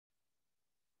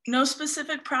no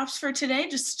specific props for today,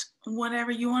 just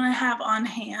whatever you want to have on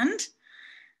hand.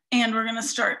 And we're gonna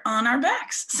start on our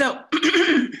backs. So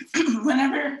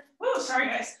whenever, oh, sorry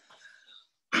guys.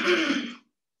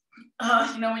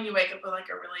 You know when you wake up with like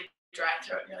a really dry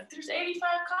throat, you're like, there's 85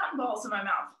 cotton balls in my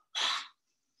mouth.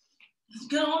 It's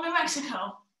good old New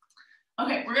Mexico.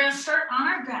 Okay, we're gonna start on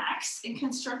our backs in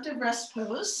constructive rest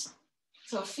pose.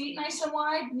 So feet nice and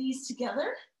wide, knees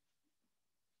together.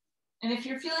 And if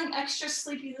you're feeling extra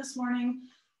sleepy this morning,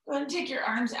 go ahead and take your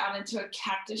arms out into a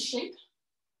cactus shape.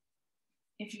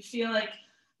 If you feel like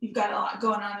you've got a lot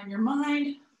going on in your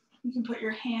mind, you can put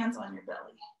your hands on your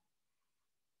belly.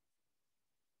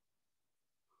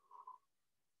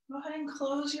 Go ahead and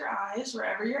close your eyes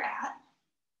wherever you're at.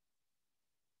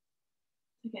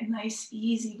 Take a nice,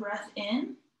 easy breath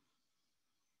in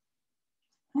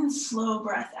and slow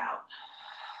breath out.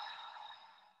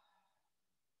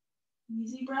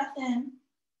 Easy breath in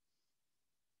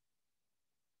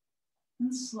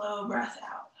and slow breath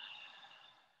out.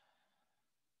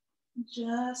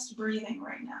 Just breathing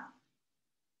right now.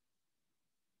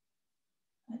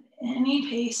 At any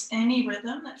pace, any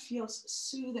rhythm that feels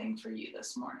soothing for you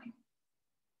this morning.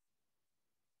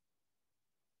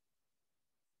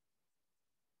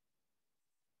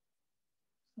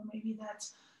 So maybe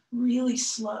that's really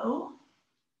slow.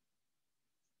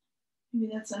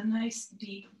 Maybe that's a nice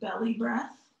deep belly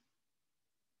breath.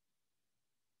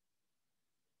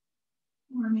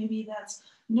 Or maybe that's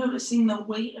noticing the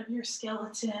weight of your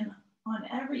skeleton on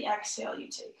every exhale you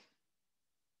take.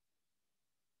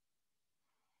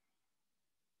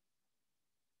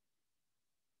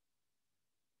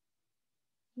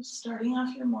 Just starting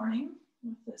off your morning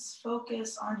with this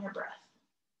focus on your breath.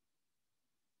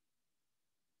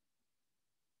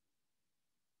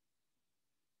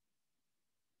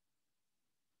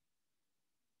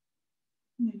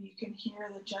 Maybe you can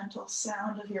hear the gentle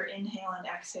sound of your inhale and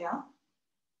exhale.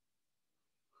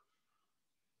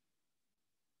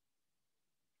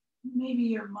 Maybe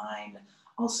your mind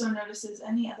also notices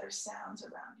any other sounds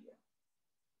around you.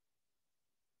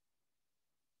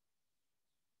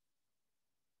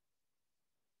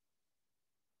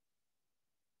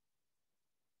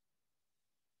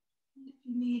 And if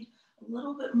you need a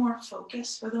little bit more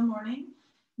focus for the morning,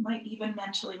 you might even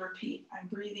mentally repeat, I'm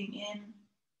breathing in,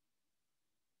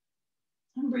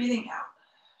 I'm breathing out.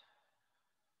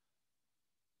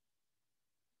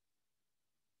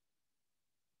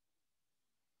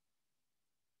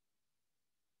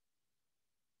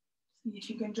 See if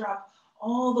you can drop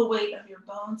all the weight of your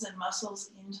bones and muscles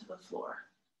into the floor.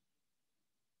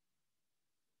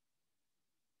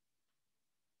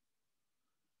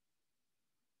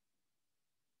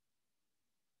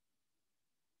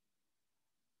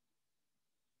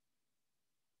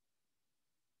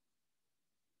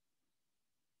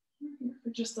 We're here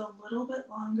for just a little bit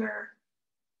longer.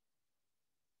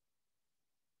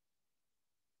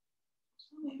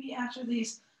 So maybe after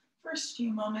these first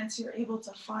few moments, you're able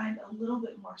to find a little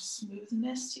bit more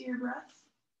smoothness to your breath.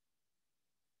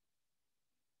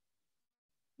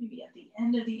 Maybe at the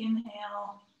end of the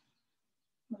inhale,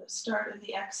 or the start of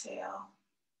the exhale.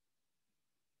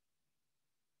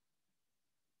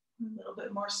 A little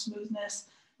bit more smoothness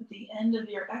at the end of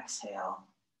your exhale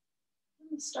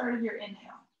and the start of your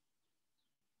inhale.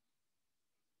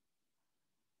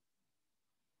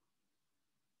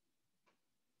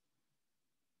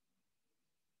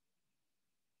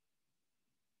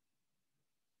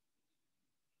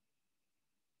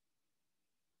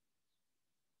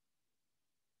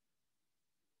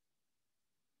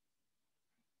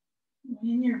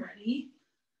 When you're ready,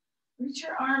 reach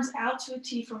your arms out to a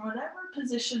T from whatever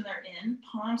position they're in,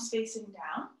 palms facing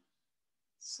down.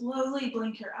 Slowly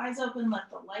blink your eyes open,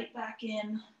 let the light back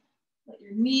in, let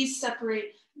your knees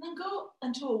separate, and then go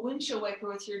into a windshield wiper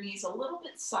with your knees a little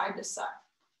bit side to side.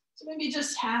 So maybe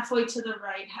just halfway to the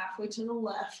right, halfway to the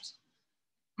left.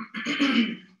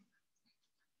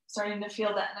 Starting to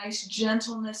feel that nice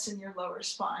gentleness in your lower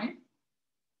spine.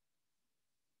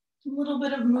 A little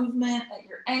bit of movement at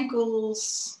your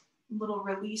ankles, a little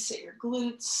release at your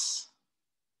glutes.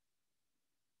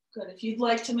 Good, if you'd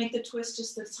like to make the twist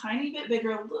just a tiny bit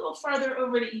bigger, a little farther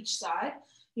over to each side,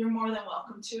 you're more than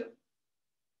welcome to.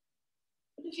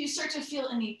 But if you start to feel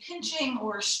any pinching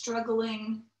or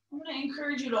struggling, I'm going to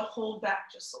encourage you to hold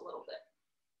back just a little bit.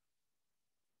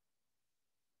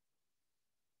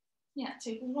 Yeah,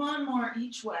 take one more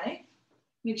each way.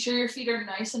 Make sure your feet are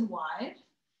nice and wide.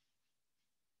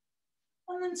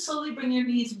 And then slowly bring your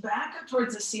knees back up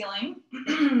towards the ceiling,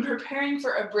 preparing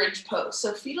for a bridge pose.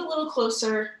 So feet a little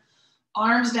closer,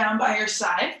 arms down by your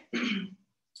side.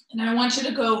 And I want you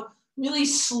to go Really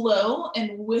slow,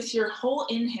 and with your whole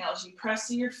inhale, as you press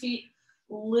to your feet,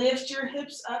 lift your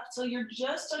hips up till you're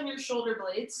just on your shoulder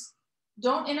blades.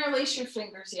 Don't interlace your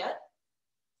fingers yet.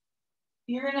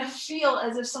 You're gonna feel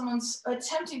as if someone's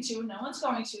attempting to, no one's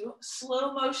going to,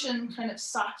 slow motion kind of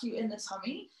sock you in the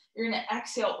tummy. You're gonna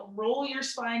exhale, roll your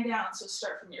spine down. So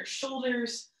start from your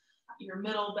shoulders, your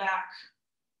middle back,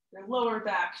 your lower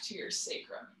back to your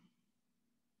sacrum.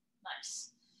 Nice.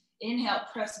 Inhale,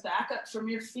 press back up from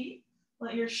your feet.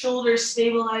 Let your shoulders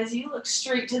stabilize you. Look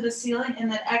straight to the ceiling,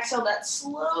 and then exhale that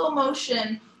slow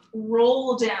motion,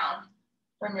 roll down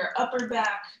from your upper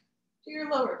back to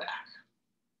your lower back.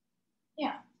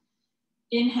 Yeah.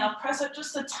 Inhale, press up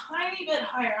just a tiny bit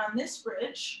higher on this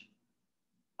bridge.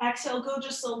 Exhale, go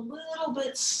just a little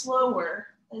bit slower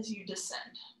as you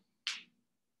descend.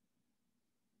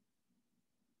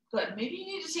 Good. Maybe you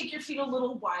need to take your feet a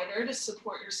little wider to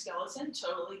support your skeleton.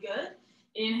 Totally good.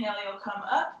 Inhale, you'll come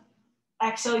up.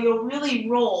 Exhale, you'll really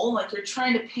roll like you're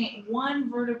trying to paint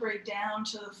one vertebrae down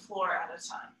to the floor at a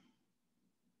time.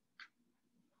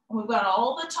 And we've got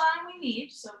all the time we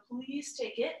need, so please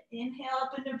take it. Inhale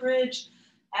up into bridge.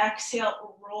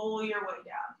 Exhale, roll your way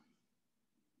down.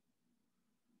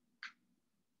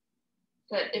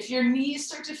 Good. If your knees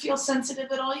start to feel sensitive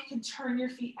at all, you can turn your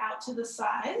feet out to the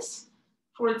sides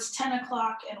towards 10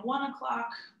 o'clock and 1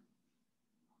 o'clock.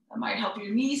 That might help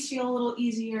your knees feel a little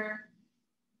easier.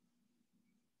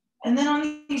 And then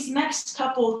on these next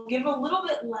couple, give a little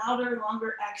bit louder,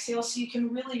 longer exhale so you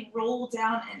can really roll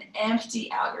down and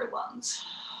empty out your lungs.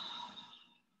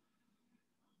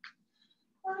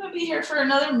 We're going to be here for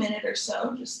another minute or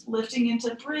so, just lifting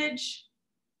into bridge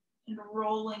and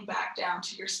rolling back down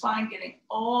to your spine, getting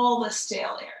all the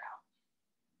stale air out.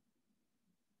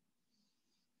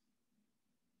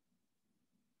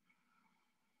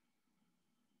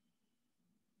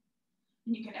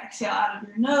 And you can exhale out of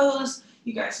your nose.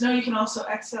 You guys know you can also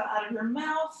exhale out of your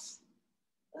mouth,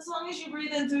 as long as you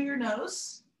breathe in through your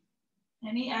nose.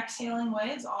 Any exhaling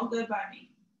way is all good by me.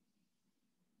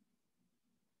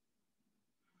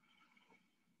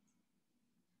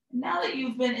 Now that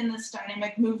you've been in this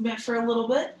dynamic movement for a little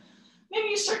bit, maybe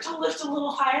you start to lift a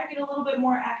little higher, get a little bit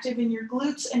more active in your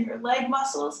glutes and your leg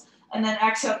muscles, and then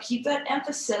exhale, keep that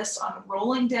emphasis on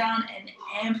rolling down and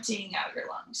emptying out your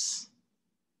lungs.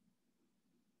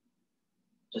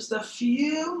 Just a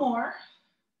few more.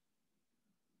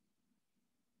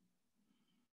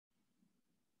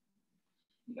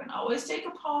 You can always take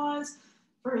a pause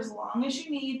for as long as you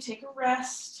need. Take a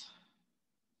rest.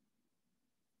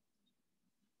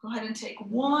 Go ahead and take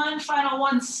one final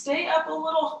one. Stay up a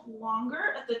little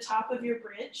longer at the top of your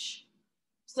bridge.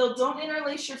 Still don't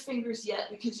interlace your fingers yet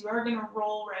because you are going to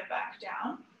roll right back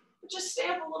down. But just stay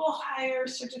up a little higher.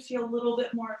 Start to feel a little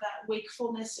bit more of that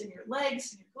wakefulness in your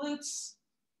legs and your glutes.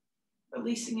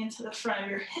 Releasing into the front of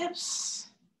your hips.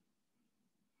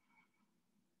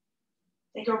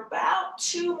 Take about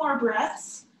 2 more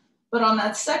breaths, but on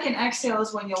that second exhale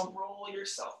is when you'll roll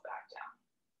yourself back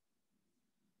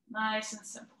down. Nice and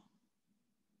simple.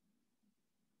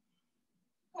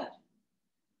 Good.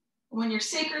 When your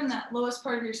sacrum, that lowest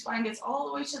part of your spine, gets all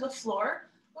the way to the floor,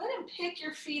 go ahead and pick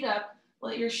your feet up.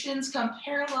 Let your shins come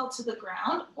parallel to the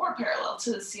ground or parallel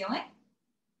to the ceiling.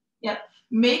 Yep.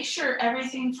 Make sure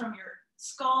everything from your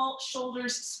skull,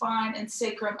 shoulders, spine, and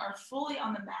sacrum are fully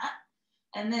on the mat,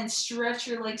 and then stretch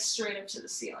your legs straight up to the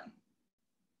ceiling.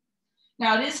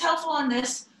 Now it is helpful on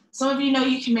this. Some of you know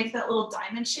you can make that little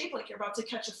diamond shape like you're about to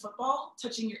catch a football,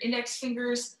 touching your index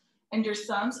fingers and your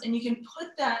thumbs, and you can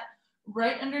put that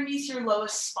right underneath your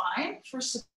lowest spine for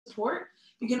support.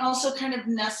 You can also kind of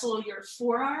nestle your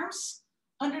forearms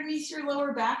underneath your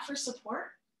lower back for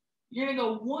support. You're gonna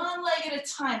go one leg at a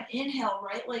time. Inhale,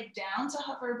 right leg down to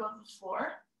hover above the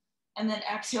floor. And then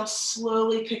exhale,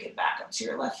 slowly pick it back up to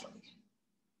your left leg.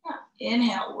 Yeah.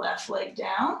 Inhale, left leg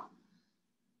down.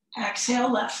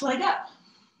 Exhale, left leg up.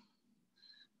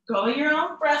 Go at your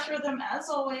own breath rhythm as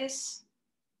always,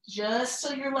 just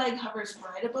so your leg hovers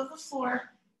right above the floor.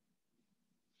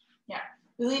 Yeah,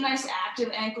 really nice active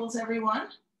ankles, everyone.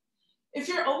 If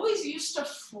you're always used to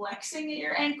flexing at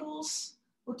your ankles,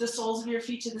 with the soles of your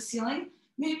feet to the ceiling,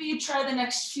 maybe you try the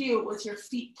next few with your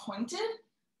feet pointed,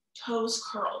 toes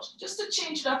curled, just to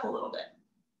change it up a little bit.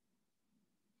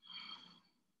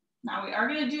 Now we are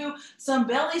going to do some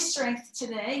belly strength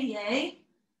today, yay.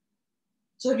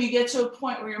 So if you get to a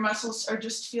point where your muscles are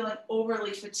just feeling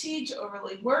overly fatigued,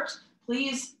 overly worked,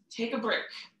 please take a break.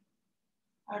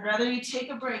 I'd rather you take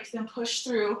a break than push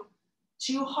through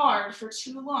too hard for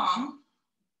too long.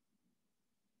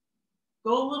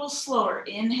 Go a little slower.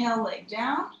 Inhale, leg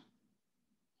down.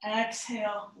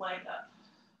 Exhale, leg up.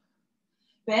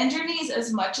 Bend your knees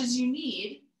as much as you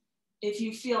need. If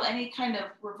you feel any kind of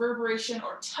reverberation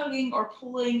or tugging or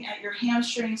pulling at your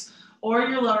hamstrings or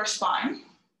your lower spine.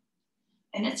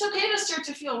 And it's okay to start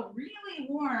to feel really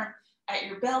warm at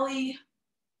your belly,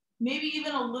 maybe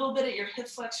even a little bit at your hip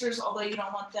flexors, although you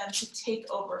don't want them to take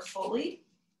over fully.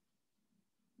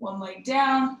 One leg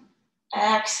down,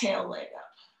 exhale, leg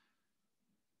up.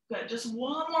 Good, just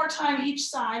one more time each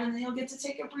side and then you'll get to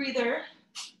take a breather,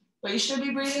 but you should be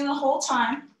breathing the whole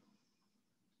time.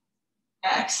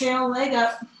 Exhale, leg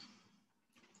up.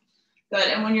 Good,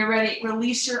 and when you're ready,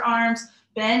 release your arms,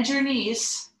 bend your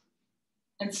knees,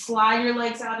 and slide your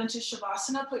legs out into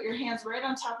Shavasana. Put your hands right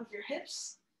on top of your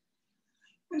hips.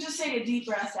 And just take a deep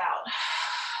breath out.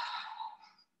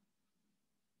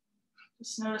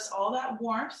 Just notice all that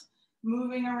warmth,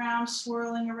 moving around,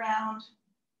 swirling around,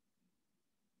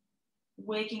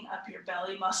 waking up your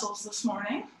belly muscles this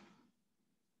morning.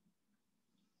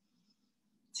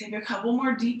 Take a couple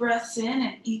more deep breaths in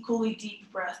and equally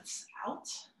deep breaths out.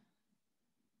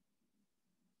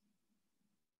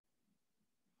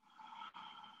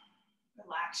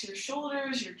 Relax your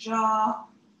shoulders, your jaw.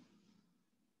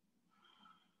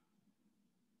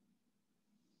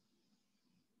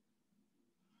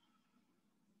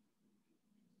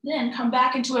 Then come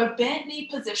back into a bent knee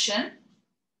position.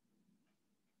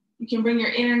 You can bring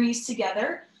your inner knees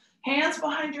together, hands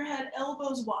behind your head,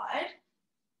 elbows wide.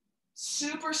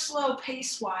 Super slow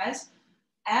pace-wise.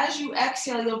 As you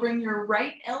exhale, you'll bring your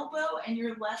right elbow and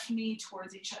your left knee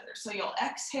towards each other. So you'll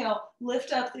exhale,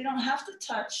 lift up, they don't have to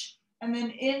touch, and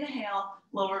then inhale,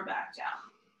 lower back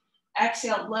down.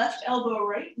 Exhale, left elbow,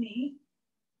 right knee,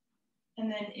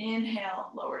 and then inhale,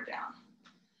 lower down.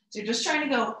 So you're just trying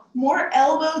to go more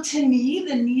elbow to knee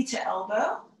than knee to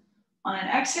elbow. On an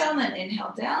exhale, and then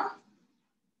inhale down.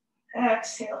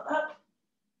 Exhale up,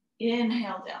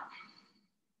 inhale down.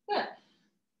 Good.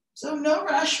 So no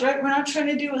rush, right? We're not trying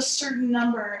to do a certain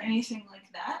number or anything like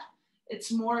that.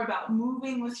 It's more about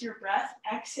moving with your breath.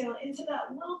 Exhale into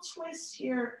that little twist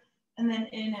here, and then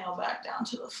inhale back down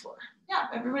to the floor. Yeah,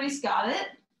 everybody's got it.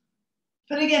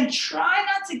 But again, try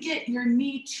not to get your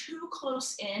knee too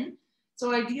close in.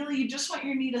 So ideally, you just want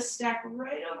your knee to stack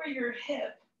right over your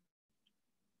hip,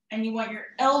 and you want your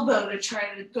elbow to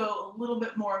try to go a little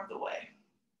bit more of the way.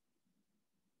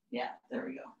 Yeah, there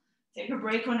we go. Take a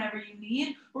break whenever you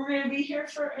need. We're going to be here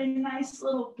for a nice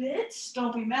little bit.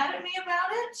 Don't be mad at me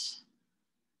about it.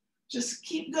 Just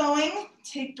keep going.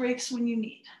 Take breaks when you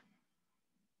need.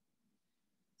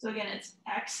 So again, it's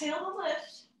exhale to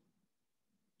lift,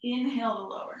 inhale to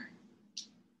lower.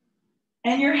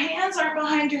 And your hands aren't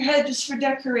behind your head just for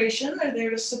decoration. They're there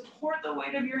to support the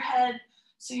weight of your head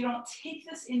so you don't take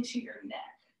this into your neck.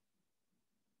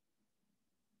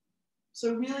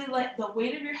 So really let the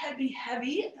weight of your head be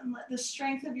heavy and let the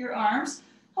strength of your arms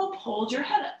help hold your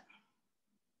head up.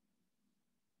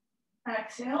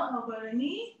 Exhale, elbow to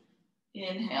knee.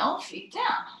 Inhale, feet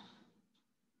down.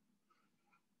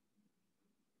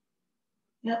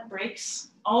 Yep, breaks.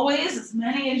 Always, as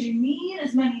many as you need,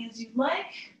 as many as you'd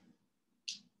like.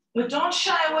 But don't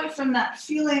shy away from that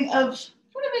feeling of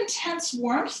kind of intense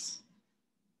warmth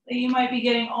that you might be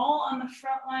getting all on the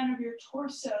front line of your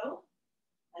torso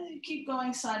as you keep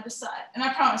going side to side. And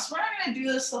I promise, we're not going to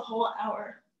do this the whole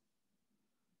hour.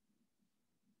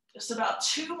 Just about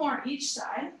 2 more each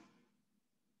side.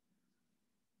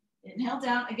 Inhale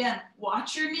down. Again,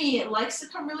 watch your knee. It likes to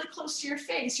come really close to your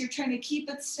face. You're trying to keep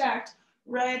it stacked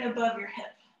right above your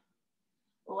hip.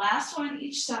 Last one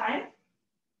each side.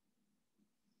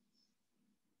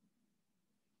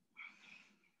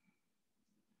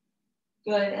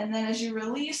 Good, and then as you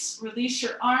release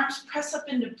your arms, press up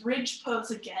into bridge pose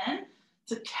again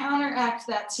to counteract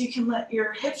that so you can let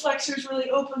your hip flexors really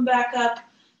open back up,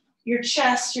 your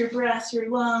chest, your breath, your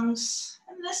lungs.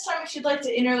 And this time, if you'd like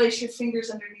to interlace your fingers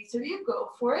underneath of you,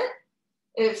 go for it.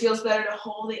 If it feels better to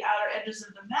hold the outer edges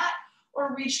of the mat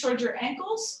or reach towards your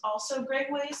ankles, also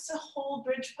great ways to hold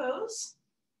bridge pose.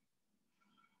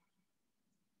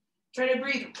 Try to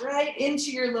breathe right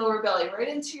into your lower belly, right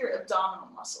into your abdominal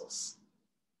muscles,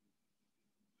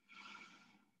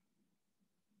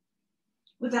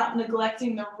 without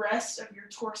neglecting the rest of your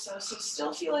torso. So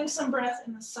still feeling some breath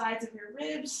in the sides of your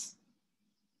ribs,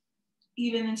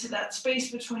 even into that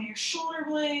space between your shoulder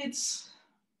blades.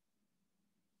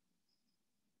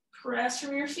 Press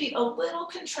from your feet, a little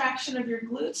contraction of your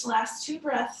glutes, last 2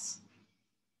 breaths.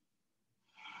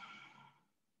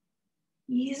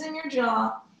 Ease in your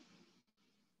jaw.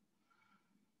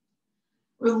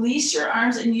 Release your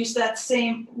arms and use that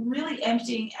same really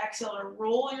emptying exhale to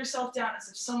roll yourself down as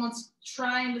if someone's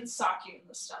trying to sock you in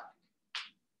the stomach.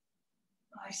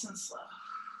 Nice and slow.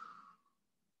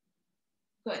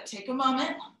 Good, take a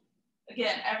moment.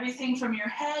 Again, everything from your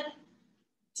head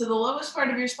to the lowest part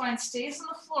of your spine stays on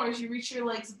the floor as you reach your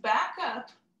legs back up.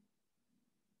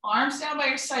 Arms down by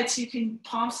your side so you can,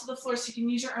 palms to the floor so you can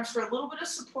use your arms for a little bit of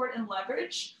support and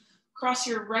leverage. Cross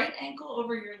your right ankle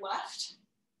over your left.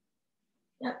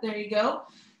 Yep, there you go.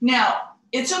 Now,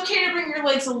 it's okay to bring your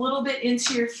legs a little bit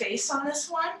into your face on this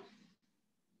one.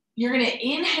 You're gonna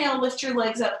inhale, lift your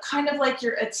legs up, kind of like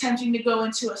you're attempting to go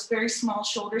into a very small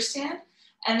shoulder stand.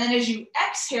 And then as you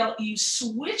exhale, you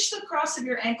switch the cross of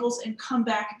your ankles and come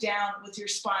back down with your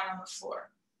spine on the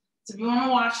floor. So if you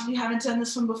wanna watch, if you haven't done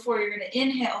this one before, you're gonna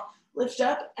inhale, lift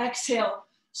up, exhale,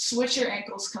 switch your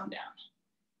ankles, come down.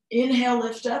 Inhale,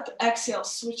 lift up, exhale,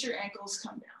 switch your ankles,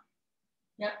 come down.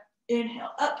 Yep,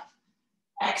 inhale, up,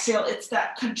 exhale. It's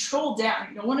that control down.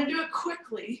 You don't wanna do it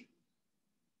quickly.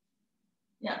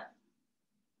 Yep,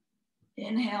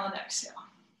 inhale and exhale.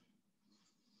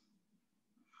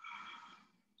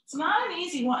 It's not an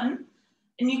easy one,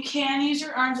 and you can use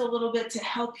your arms a little bit to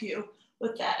help you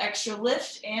with that extra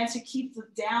lift and to keep the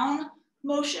down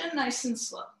motion nice and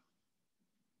slow.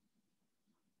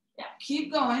 Yeah,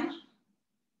 keep going.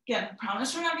 Again,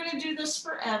 promise we're not gonna do this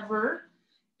forever.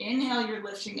 Inhale, you're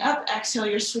lifting up. Exhale,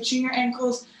 you're switching your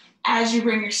ankles as you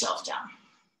bring yourself down.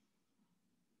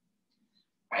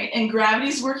 Right, and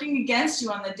gravity's working against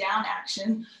you on the down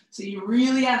action, so you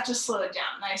really have to slow it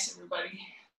down. Nice, everybody.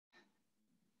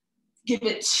 Give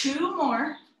it 2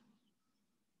 more.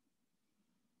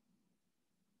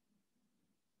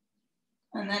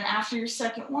 And then after your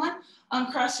second one,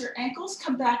 uncross your ankles,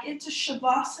 come back into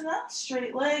Shavasana,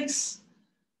 straight legs,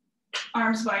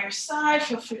 arms by your side.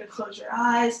 Feel free to close your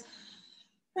eyes.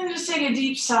 And just take a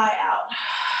deep sigh out.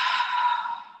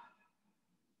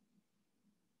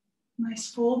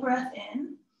 Nice full breath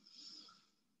in.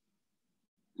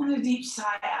 And a deep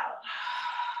sigh out.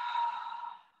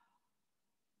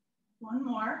 One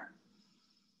more.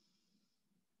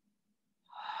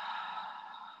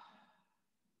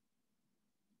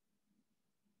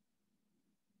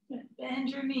 Good. Bend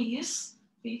your knees,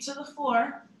 feet to the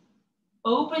floor.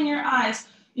 Open your eyes.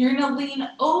 You're gonna lean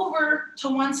over to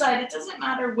one side. It doesn't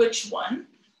matter which one,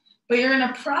 but you're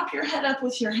gonna prop your head up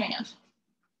with your hand.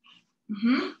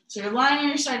 So you're lying on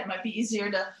your side. It might be easier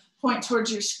to point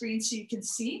towards your screen so you can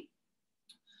see.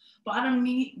 Bottom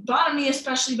knee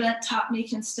especially bent, top knee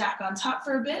can stack on top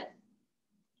for a bit.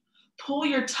 Pull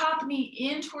your top knee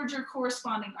in towards your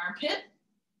corresponding armpit.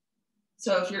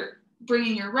 So if you're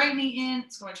bringing your right knee in,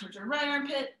 it's going towards your right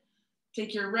armpit.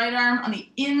 Take your right arm on the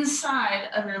inside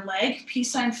of your leg,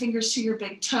 peace sign fingers to your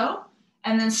big toe,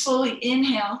 and then slowly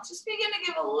inhale. Just begin to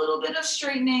give a little bit of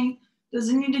straightening.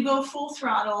 Doesn't need to go full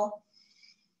throttle.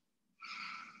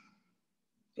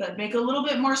 Good, make a little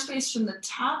bit more space from the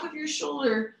top of your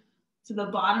shoulder to the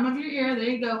bottom of your ear, there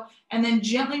you go. And then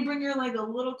gently bring your leg a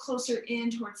little closer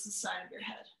in towards the side of your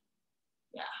head.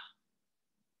 Yeah.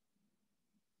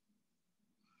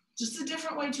 Just a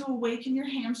different way to awaken your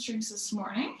hamstrings this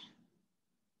morning.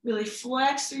 Really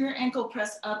flex through your ankle,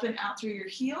 press up and out through your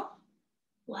heel.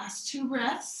 Last 2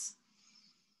 breaths.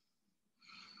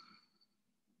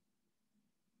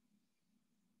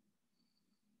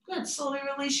 Good, slowly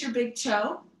release your big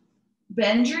toe.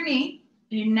 Bend your knee.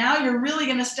 And now you're really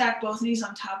gonna stack both knees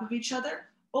on top of each other.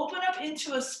 Open up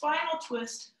into a spinal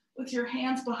twist with your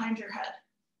hands behind your head.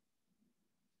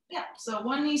 Yeah, so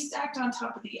one knee stacked on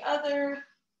top of the other.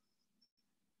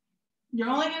 You're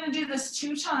only gonna do this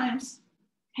 2 times.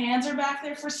 Hands are back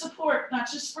there for support, not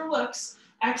just for looks.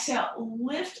 Exhale,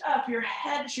 lift up your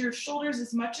head to your shoulders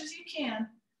as much as you can.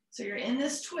 So you're in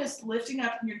this twist, lifting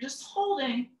up, and you're just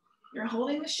holding. You're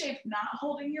holding the shape, not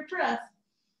holding your breath.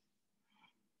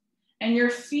 And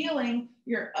you're feeling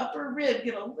your upper rib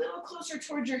get a little closer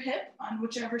towards your hip on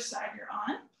whichever side you're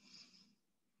on.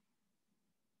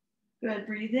 Good,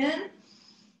 breathe in.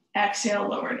 Exhale,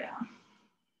 lower down.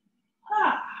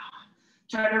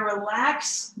 Try to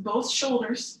relax both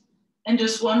shoulders. And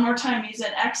just one more time, use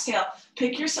an exhale.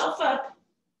 Pick yourself up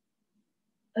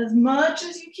as much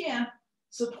as you can,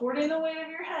 supporting the weight of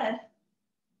your head.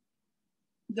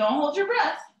 Don't hold your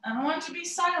breath. I don't want you to be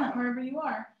silent wherever you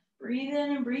are. Breathe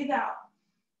in and breathe out.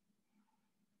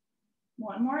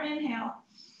 One more inhale.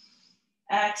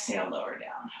 Exhale, lower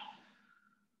down.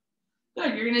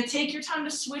 Good, you're gonna take your time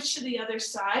to switch to the other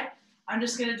side. I'm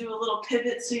just gonna do a little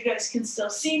pivot so you guys can still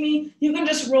see me. You can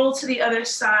just roll to the other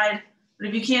side, but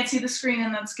if you can't see the screen,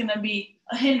 then that's gonna be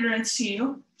a hindrance to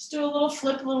you. Just do a little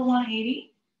flip, a little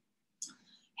 180.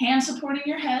 Hand supporting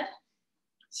your head,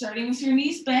 starting with your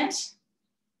knees bent,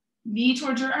 knee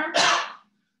towards your armpit,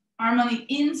 arm on the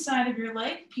inside of your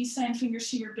leg, peace sign fingers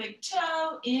to your big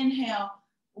toe. Inhale,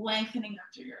 lengthening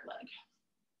up through your leg.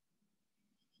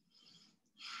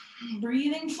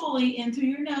 Breathing fully in through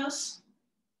your nose,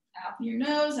 out your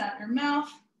nose, out your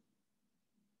mouth.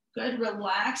 Good,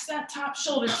 relax that top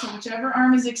shoulder, so whichever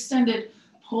arm is extended,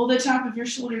 pull the top of your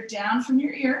shoulder down from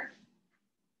your ear.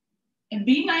 And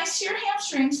be nice to your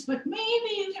hamstrings, but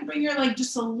maybe you can bring your leg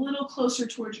just a little closer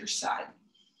towards your side.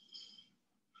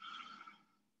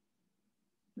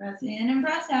 Breath in and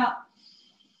breath out.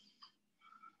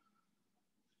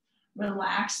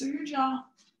 Relax through your jaw.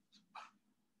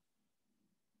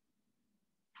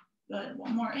 Good,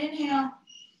 one more inhale.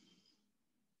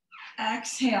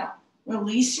 Exhale,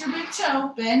 release your big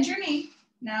toe, bend your knee.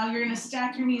 Now you're gonna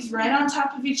stack your knees right on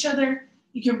top of each other.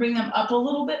 You can bring them up a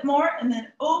little bit more and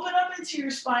then open up into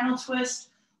your spinal twist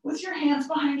with your hands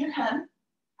behind your head.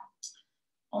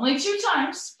 Only 2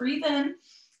 times, breathe in.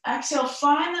 Exhale,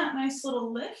 find that nice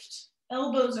little lift.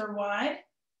 Elbows are wide.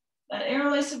 That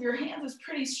interlace of your hands is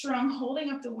pretty strong,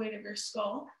 holding up the weight of your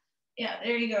skull. Yeah,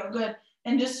 there you go, good.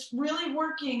 And just really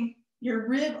working your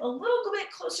rib a little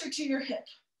bit closer to your hip.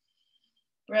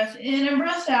 Breath in and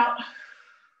breath out.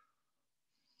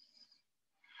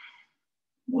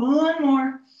 One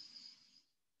more.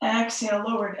 Exhale,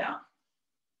 lower down.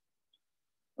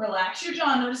 Relax your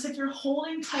jaw. Notice if you're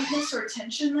holding tightness or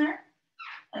tension there.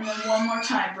 And then one more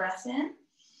time, breath in.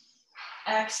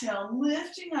 Exhale,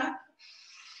 lifting up.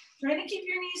 Try to keep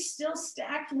your knees still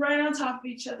stacked right on top of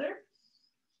each other.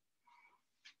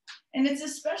 And it's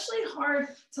especially hard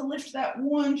to lift that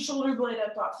one shoulder blade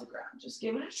up off the ground. Just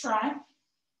give it a try.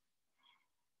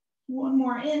 One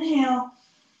more inhale.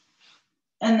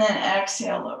 And then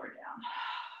exhale, lower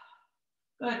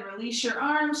down. Good, release your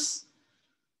arms.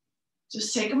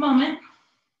 Just take a moment.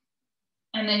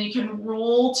 And then you can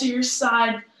roll to your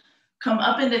side. Come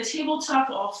up into tabletop,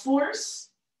 all fours.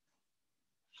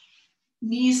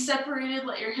 Knees separated,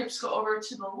 let your hips go over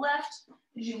to the left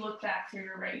as you look back for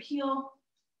your right heel.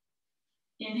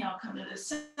 Inhale, come to the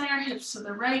center, hips to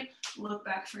the right, look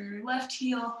back for your left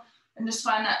heel, and just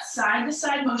find that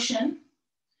side-to-side motion.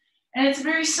 And it's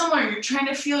very similar. You're trying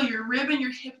to feel your rib and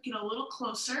your hip get a little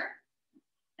closer,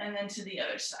 and then to the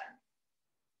other side.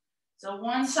 So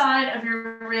one side of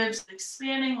your ribs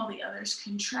expanding while the other's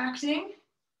contracting.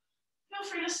 Feel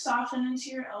free to soften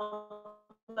into your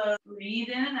elbow. Breathe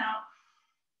in and out.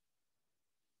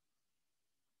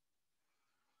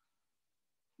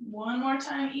 One more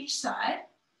time each side.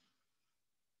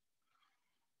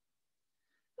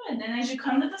 Good, then as you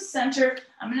come to the center,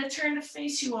 I'm gonna turn to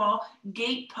face you all,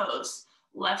 gate pose.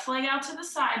 Left leg out to the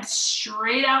side,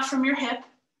 straight out from your hip.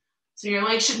 So your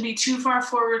leg shouldn't be too far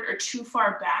forward or too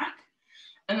far back.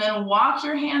 And then walk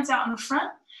your hands out in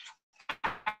front.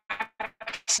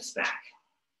 Back.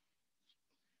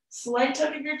 Slight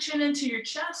tuck of your chin into your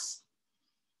chest.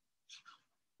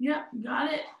 Yep,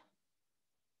 got it.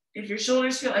 If your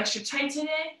shoulders feel extra tight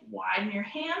today, widen your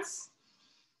hands.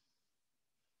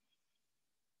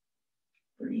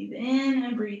 Breathe in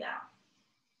and breathe out.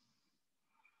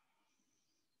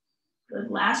 Good,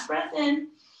 last breath in.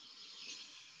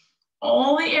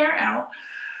 All the air out.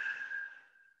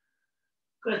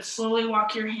 Good, slowly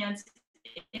walk your hands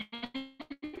in.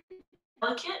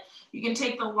 Delicate. You can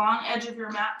take the long edge of your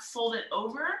mat, fold it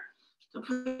over to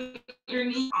put your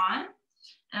knee on.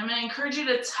 And I'm gonna encourage you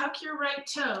to tuck your right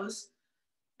toes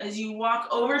as you walk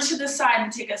over to the side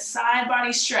and take a side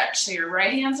body stretch. So your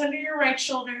right hand's under your right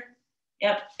shoulder.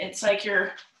 Yep, it's like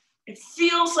it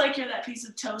feels like you're that piece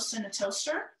of toast in a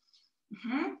toaster.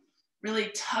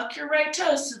 Really tuck your right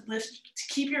toes to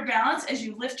keep your balance as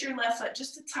you lift your left foot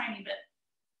just a tiny bit.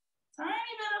 Tiny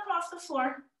bit up off the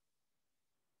floor.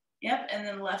 Yep, and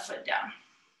then left foot down.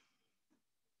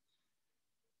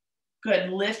 Good,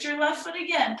 lift your left foot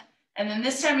again. And then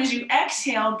this time as you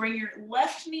exhale, bring your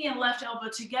left knee and left elbow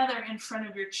together in front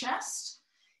of your chest.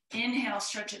 Inhale,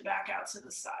 stretch it back out to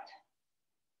the side.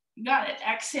 You got it,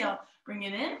 exhale, bring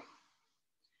it in.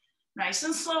 Nice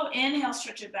and slow, inhale,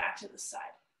 stretch it back to the side.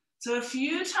 So a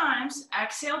few times,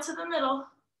 exhale to the middle.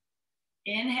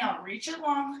 Inhale, reach it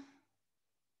long.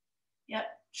 Yep,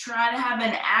 try to have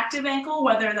an active ankle,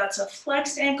 whether that's a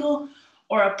flexed ankle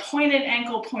or a pointed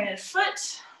ankle, pointed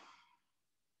foot.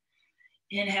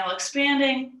 Inhale,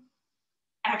 expanding.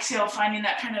 Exhale, finding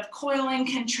that kind of coiling,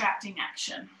 contracting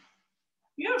action.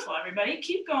 Beautiful, everybody,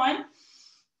 keep going.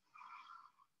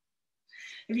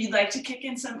 If you'd like to kick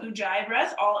in some Ujjayi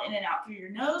breath, all in and out through your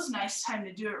nose, nice time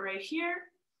to do it right here.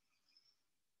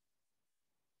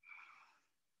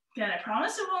 Again, I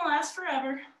promise it won't last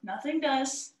forever. Nothing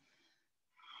does.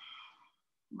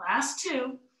 Last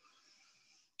 2.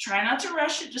 Try not to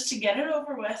rush it just to get it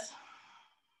over with.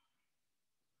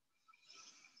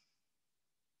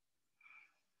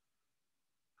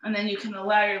 And then you can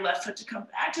allow your left foot to come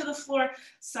back to the floor,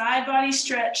 side body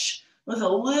stretch with a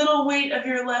little weight of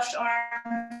your left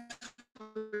arm.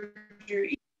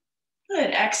 Good,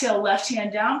 exhale, left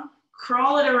hand down,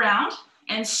 crawl it around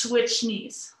and switch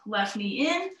knees. Left knee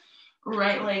in,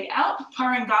 right leg out,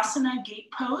 Parangasana gate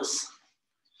pose.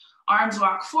 Arms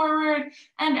walk forward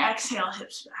and exhale,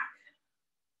 hips back.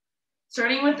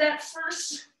 Starting with that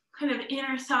first kind of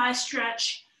inner thigh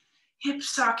stretch, hip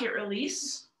socket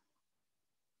release.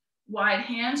 Wide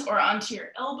hands or onto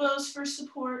your elbows for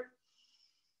support.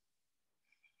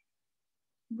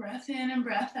 Breath in and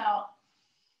breath out.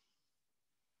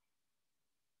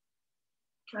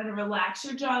 Try to relax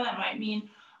your jaw. That might mean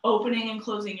opening and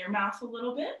closing your mouth a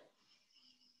little bit.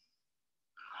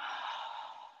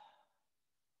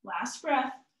 Last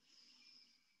breath.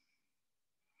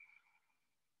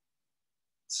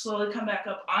 Slowly come back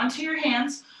up onto your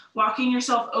hands, walking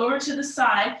yourself over to the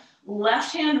side.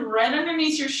 Left hand right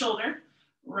underneath your shoulder,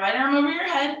 right arm over your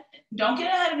head. Don't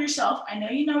get ahead of yourself. I know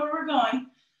you know where we're going,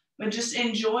 but just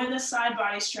enjoy the side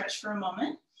body stretch for a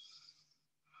moment.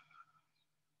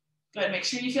 Good, make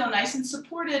sure you feel nice and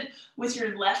supported with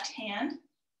your left hand.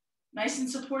 Nice and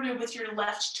supported with your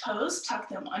left toes, tuck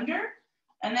them under.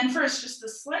 And then first, just a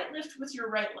slight lift with your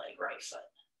right leg, right foot.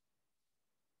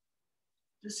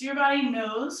 Just so your body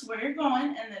knows where you're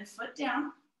going, and then foot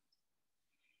down.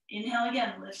 Inhale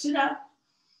again, lift it up.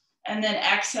 And then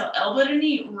exhale, elbow to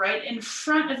knee right in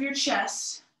front of your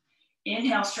chest.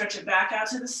 Inhale, stretch it back out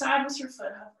to the side with your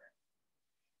foot hover.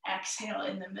 Exhale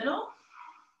in the middle.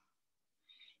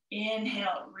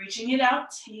 Inhale, reaching it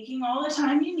out, taking all the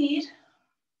time you need.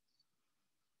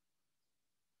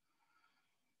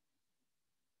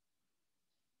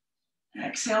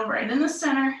 Exhale right in the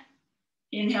center.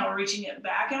 Inhale, reaching it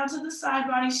back out to the side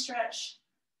body stretch.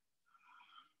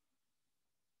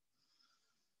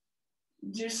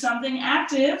 Do something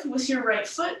active with your right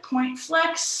foot, point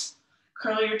flex,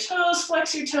 curl your toes,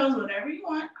 flex your toes, whatever you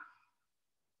want.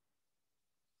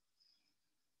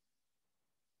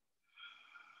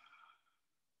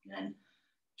 Good.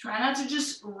 Try not to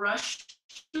just rush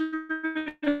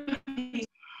through.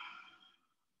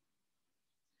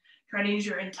 Try to use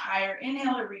your entire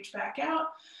inhale to reach back out,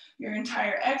 your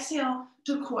entire exhale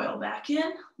to coil back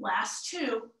in. Last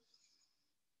two.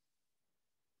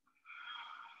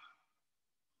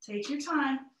 Take your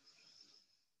time.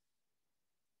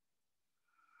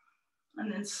 And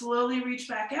then slowly reach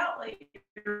back out like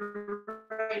your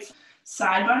right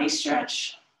side body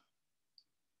stretch.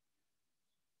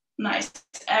 Nice.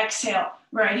 Exhale,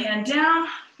 right hand down,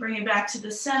 bring it back to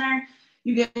the center.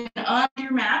 You get on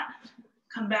your mat,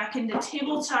 come back into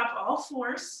tabletop, all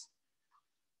fours.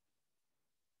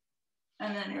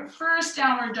 And then your first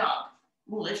downward dog.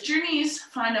 Lift your knees,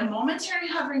 find a momentary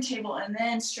hovering table, and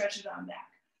then stretch it on back.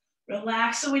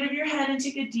 Relax the weight of your head and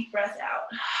take a deep breath out.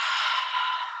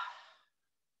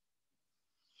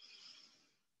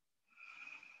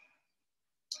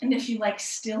 And if you like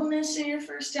stillness in your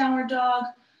first downward dog,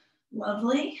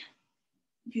 lovely.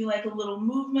 If you like a little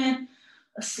movement,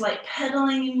 a slight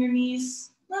pedaling in your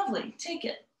knees, lovely, take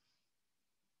it.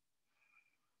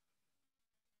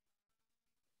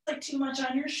 Like too much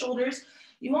on your shoulders,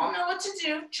 you all know what to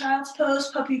do. Child's pose,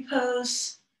 puppy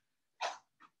pose.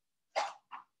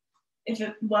 If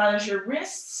it wires your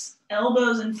wrists,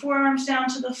 elbows and forearms down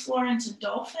to the floor into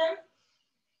dolphin.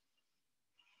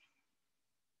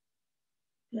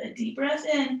 Good, deep breath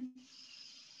in.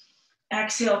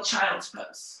 Exhale, child's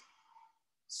pose.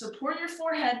 Support your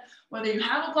forehead, whether you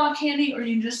have a block handy or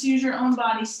you just use your own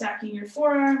body, stacking your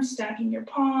forearms, stacking your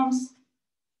palms.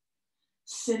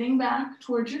 Sitting back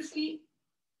towards your feet.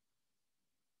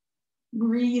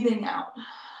 Breathing out.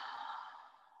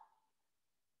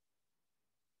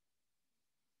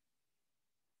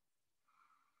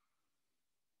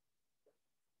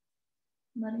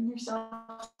 Letting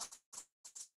yourself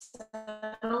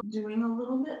settle, doing a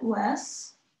little bit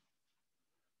less,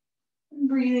 and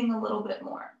breathing a little bit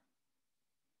more.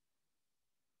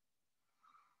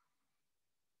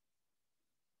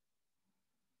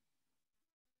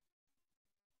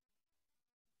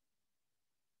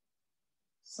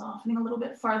 Softening a little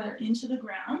bit farther into the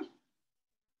ground.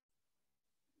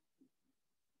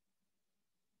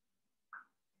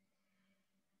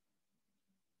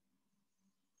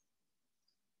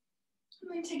 And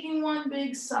then taking one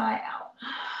big sigh out.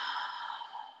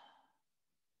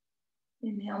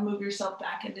 Inhale, move yourself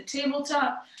back into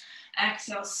tabletop.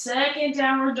 Exhale, second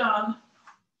downward dog.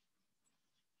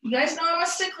 You guys know I'm a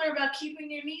stickler about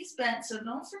keeping your knees bent, so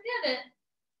don't forget it.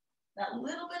 That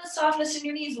little bit of softness in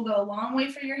your knees will go a long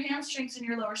way for your hamstrings and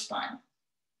your lower spine.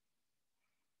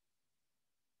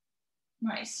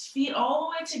 Nice. Feet all the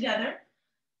way together.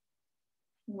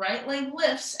 Right leg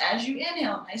lifts as you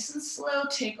inhale, nice and slow.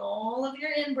 Take all of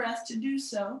your in-breath to do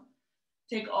so.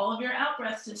 Take all of your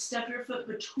out-breath to step your foot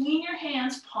between your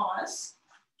hands, pause.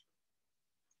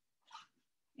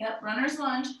 Yep, runner's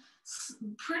lunge.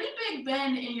 Pretty big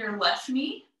bend in your left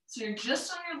knee. So you're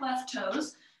just on your left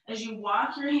toes. As you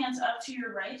walk your hands up to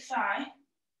your right thigh,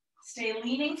 stay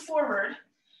leaning forward,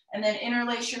 and then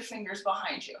interlace your fingers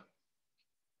behind you.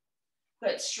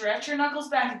 Good, stretch your knuckles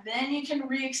back, then you can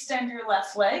re-extend your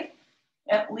left leg.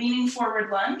 Yep, leaning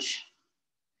forward lunge.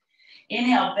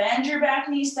 Inhale, bend your back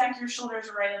knee, stack your shoulders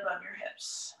right above your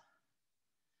hips.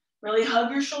 Really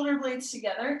hug your shoulder blades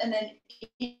together, and then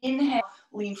inhale,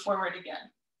 lean forward again.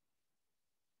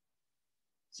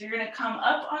 So you're gonna come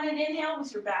up on an inhale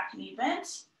with your back knee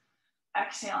bent.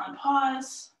 Exhale and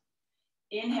pause.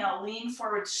 Inhale, lean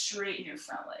forward, straighten your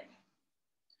front leg.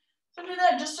 So do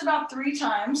that just about 3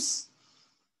 times.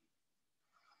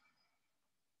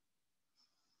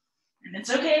 And it's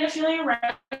okay to feel your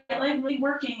right leg really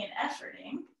working and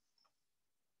efforting.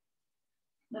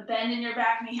 The bend in your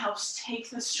back knee helps take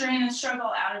the strain and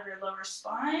struggle out of your lower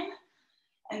spine.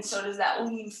 And so does that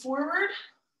lean forward.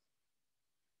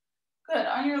 Good,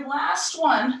 on your last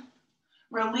one,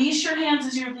 release your hands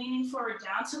as you're leaning forward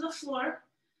down to the floor.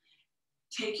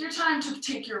 Take your time to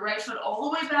take your right foot all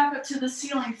the way back up to the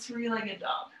ceiling, 3-legged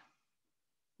dog.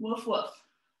 Woof, woof.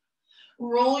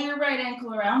 Roll your right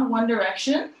ankle around one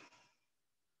direction.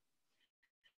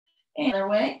 And other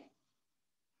way.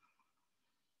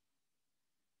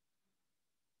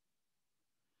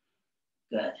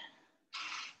 Good.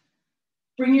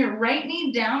 Bring your right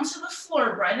knee down to the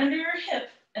floor, right under your hip,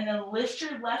 and then lift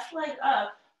your left leg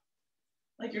up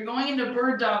like you're going into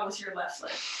bird dog with your left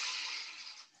leg.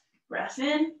 Breath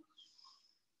in,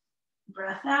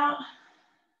 breath out.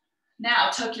 Now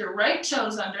tuck your right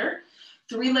toes under,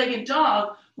 3-legged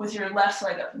dog with your left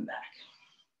leg up and back.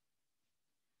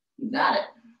 You got it.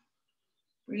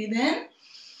 Breathe in.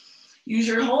 Use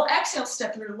your whole exhale,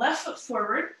 step your left foot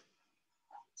forward.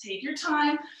 Take your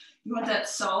time. You want that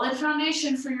solid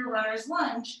foundation for your runner's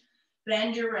lunge.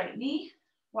 Bend your right knee.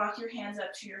 Walk your hands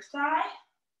up to your thigh.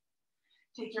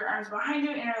 Take your arms behind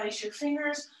you, interlace your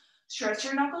fingers. Stretch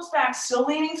your knuckles back, still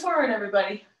leaning forward,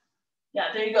 everybody.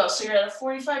 Yeah, there you go. So you're at a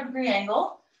 45-degree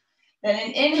angle. Then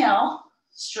an inhale,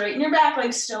 straighten your back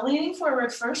leg, still leaning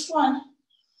forward. First one.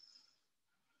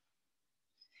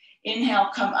 Inhale,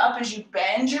 come up as you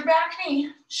bend your back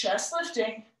knee, chest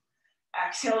lifting.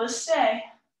 Exhale to stay.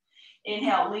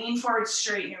 Inhale, lean forward,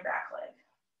 straighten your back leg.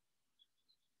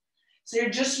 So you're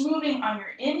just moving on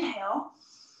your inhale,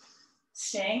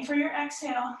 staying for your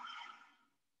exhale.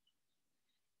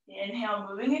 Inhale,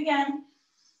 moving again.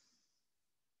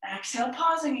 Exhale,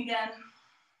 pausing again.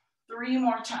 3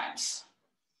 more times.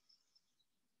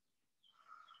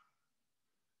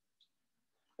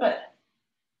 Good.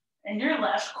 And your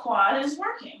left quad is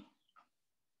working.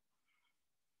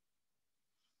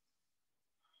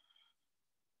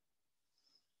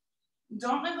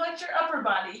 Don't neglect your upper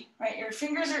body, right? Your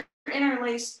fingers are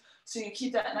interlaced so you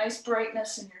keep that nice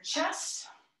brightness in your chest.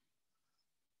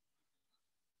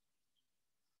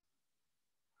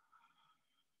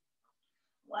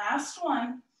 Last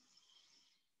one.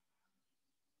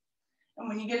 And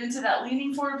when you get into that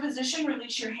leaning forward position,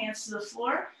 release your hands to the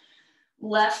floor.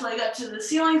 Left leg up to the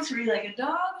ceiling, 3-legged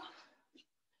dog.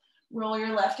 Roll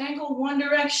your left ankle one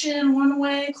direction, one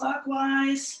way,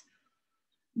 clockwise.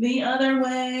 The other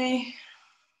way.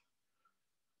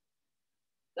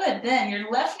 Good, then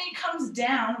your left knee comes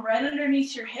down right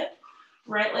underneath your hip.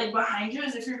 Right leg behind you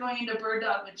as if you're going into bird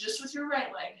dog, but just with your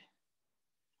right leg.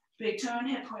 Big toe and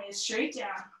hip pointed straight down.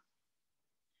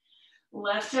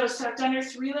 Left toe tucked under,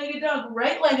 3-legged dog,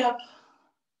 right leg up.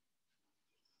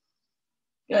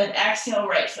 Good, exhale,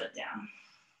 right foot down.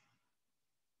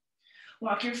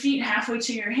 Walk your feet halfway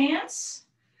to your hands.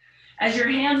 As your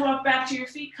hands walk back to your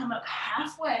feet, come up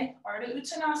halfway, Ardha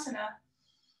Uttanasana.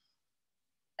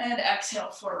 And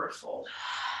exhale, forward fold.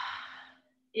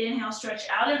 Inhale, stretch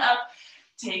out and up.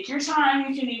 Take your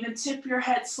time. You can even tip your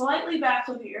head slightly back,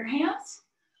 look at your hands.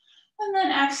 And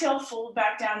then exhale, fold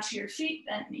back down to your feet,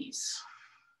 bent knees.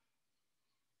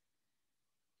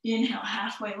 Inhale,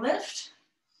 halfway lift.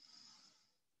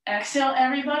 Exhale,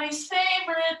 everybody's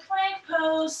favorite plank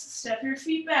pose. Step your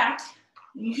feet back.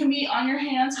 You can be on your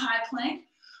hands, high plank,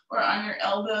 or on your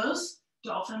elbows,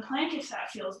 dolphin plank if that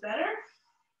feels better.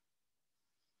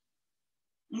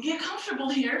 And get comfortable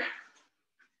here.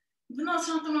 Even though it's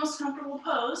not the most comfortable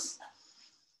pose,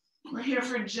 we're here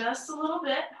for just a little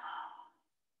bit.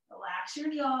 Relax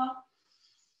your jaw.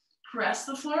 Press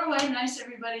the floor away. Nice,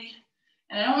 everybody.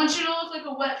 And I don't want you to look like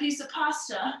a wet piece of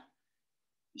pasta.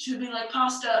 It should be like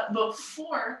pasta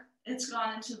before it's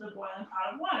gone into the boiling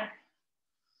pot of water.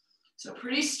 So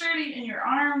pretty sturdy in your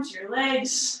arms, your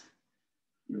legs,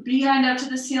 your behind up to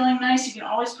the ceiling, nice. You can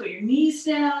always put your knees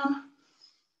down.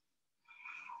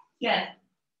 Again,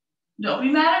 don't be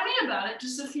mad at me about it.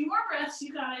 Just a few more breaths,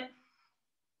 you got it.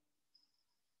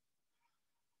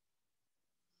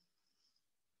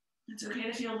 It's okay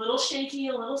to feel a little shaky,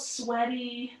 a little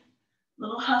sweaty, a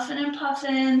little huffing and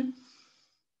puffing.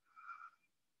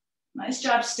 Nice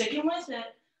job sticking with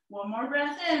it. One more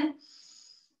breath in.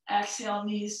 Exhale,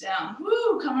 knees down.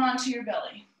 Woo, come on to your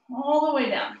belly. All the way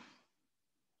down.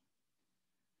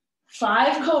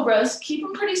 5 cobras. Keep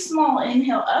them pretty small.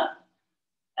 Inhale up.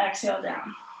 Exhale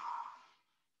down.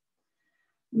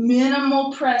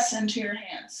 Minimal press into your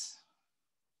hands.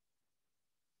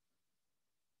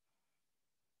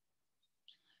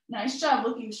 Nice job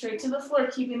looking straight to the floor,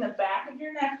 keeping the back of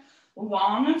your neck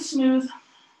long and smooth.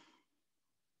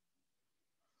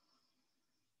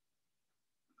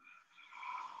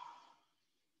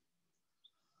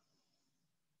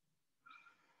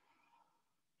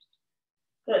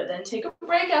 Good, then take a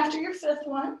break after your 5th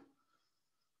one.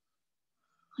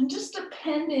 And just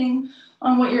depending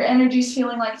on what your energy's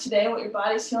feeling like today, what your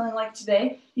body's feeling like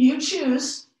today, you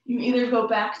choose. You either go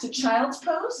back to child's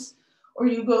pose or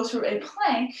you go through a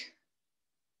plank.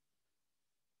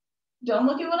 Don't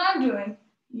look at what I'm doing.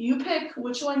 You pick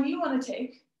which one you want to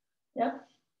take. Yep.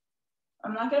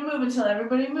 I'm not going to move until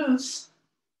everybody moves.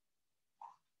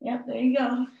 Yep, there you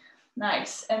go.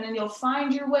 Nice. And then you'll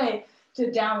find your way to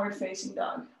downward facing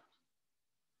dog.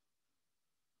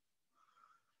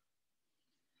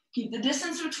 Keep the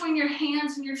distance between your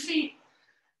hands and your feet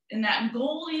in that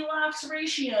Goldilocks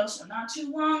ratio. So not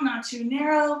too long, not too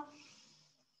narrow.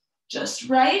 Just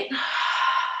right.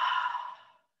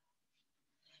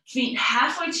 Feet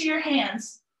halfway to your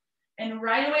hands. And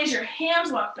right away as your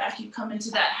hands walk back, you come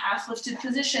into that half lifted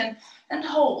position and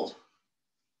hold.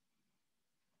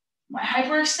 My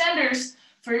hyperextenders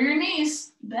for your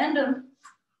knees, bend them.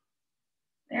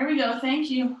 There we go, thank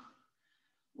you.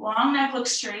 Long neck, look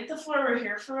straight at the floor. We're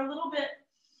here for a little bit.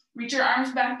 Reach your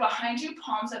arms back behind you,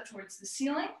 palms up towards the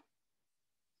ceiling.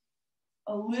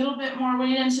 A little bit more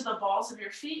weight into the balls of your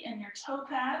feet and your toe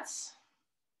pads.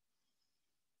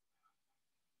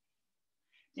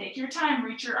 Take your time,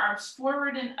 reach your arms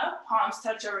forward and up, palms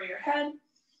touch over your head.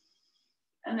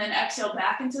 And then exhale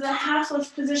back into the half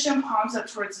lift position, palms up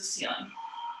towards the ceiling.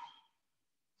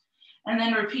 And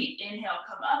then repeat, inhale,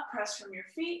 come up, press from your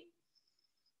feet.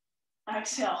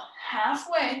 Exhale,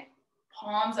 halfway,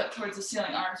 palms up towards the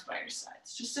ceiling, arms by your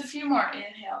sides. Just a few more,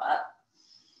 inhale up.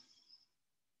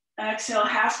 Exhale,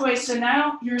 halfway. So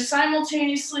now you're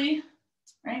simultaneously,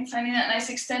 right, finding that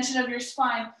nice extension of your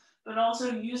spine, but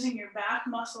also using your back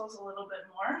muscles a little bit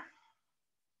more,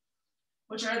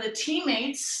 which are the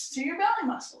teammates to your belly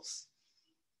muscles.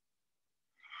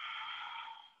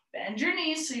 Bend your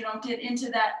knees so you don't get into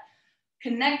that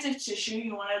connective tissue.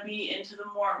 You want to be into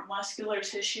the more muscular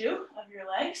tissue of your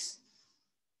legs.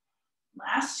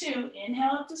 Last 2,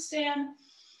 inhale up to stand.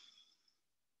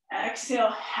 Exhale,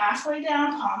 halfway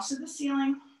down, palms to the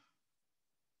ceiling.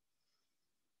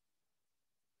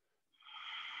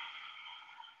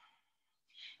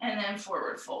 And then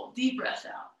forward fold, deep breath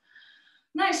out.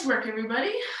 Nice work,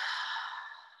 everybody.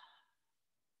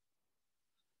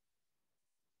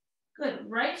 Good,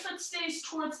 right foot stays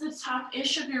towards the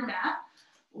top-ish of your mat.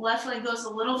 Left leg goes a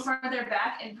little further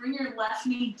back and bring your left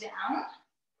knee down.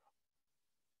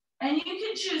 And you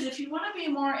can choose if you want to be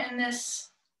more in this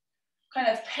kind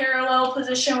of parallel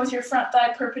position with your front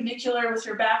thigh perpendicular with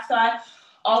your back thigh,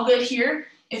 all good here.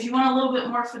 If you want a little bit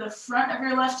more for the front of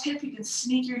your left hip, you can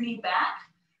sneak your knee back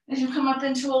as you come up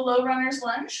into a low runner's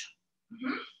lunge.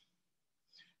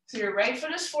 So your right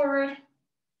foot is forward.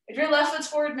 If your left foot's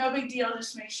forward, no big deal.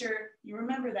 Just make sure you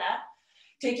remember that.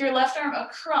 Take your left arm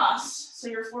across, so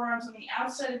your forearm's on the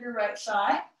outside of your right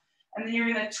thigh, and then you're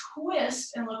gonna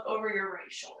twist and look over your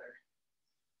right shoulder.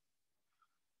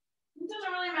 It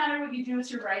doesn't really matter what you do with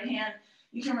your right hand.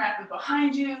 You can wrap it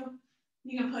behind you.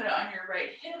 You can put it on your right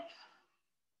hip.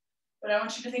 But I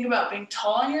want you to think about being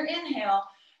tall on your inhale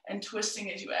and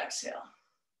twisting as you exhale.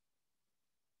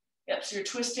 Yep, so you're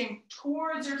twisting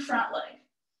towards your front leg.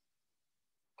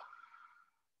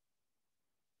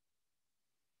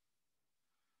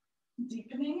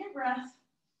 Deepening your breath.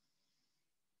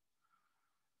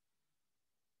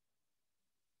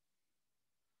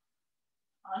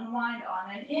 Unwind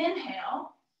on an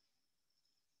inhale.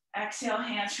 Exhale,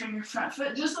 hands from your front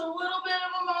foot. Just a little bit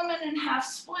of a moment in half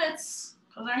splits,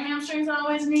 because our hamstrings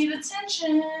always need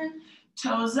attention.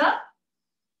 Toes up.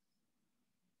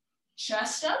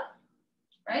 chest up,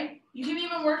 right? You can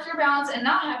even work your balance and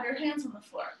not have your hands on the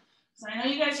floor. So I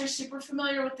know you guys are super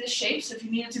familiar with this shape, so if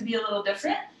you need it to be a little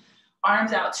different,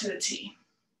 arms out to a T.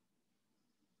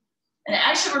 And it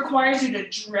actually requires you to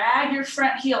drag your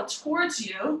front heel towards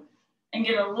you and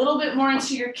get a little bit more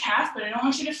into your calf, but I don't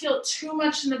want you to feel it too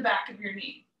much in the back of your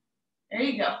knee. There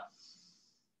you go.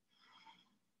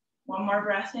 One more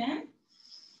breath in.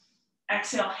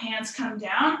 Exhale, hands come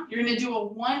down. You're gonna do a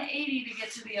 180 to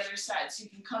get to the other side. So you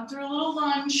can come through a little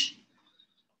lunge,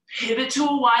 pivot to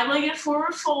a wide-legged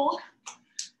forward fold,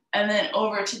 and then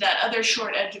over to that other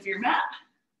short edge of your mat.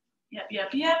 Yep, yep,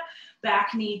 yep.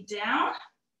 Back knee down,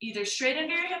 either straight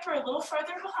under your hip or a little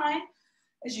farther behind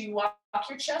as you walk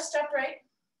your chest upright.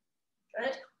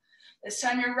 Good. This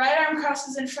time your right arm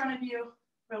crosses in front of you.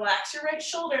 Relax your right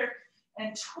shoulder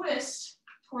and twist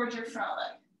towards your front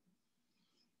leg.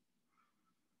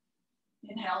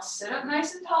 Inhale, sit up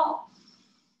nice and tall.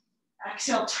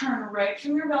 Exhale, turn right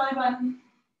from your belly button.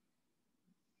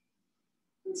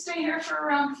 And stay here for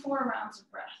around 4 rounds of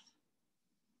breath.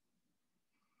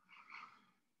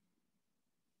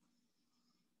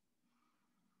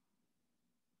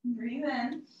 Breathe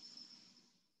in.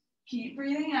 Keep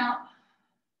breathing out.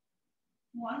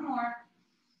 One more.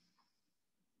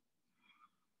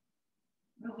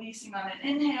 Releasing on an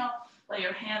inhale. Let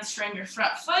your hands frame your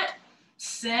front foot.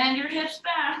 Send your hips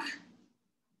back.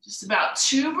 Just about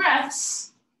 2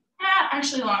 breaths.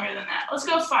 Actually longer than that. Let's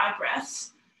go 5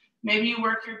 breaths. Maybe you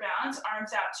work your balance,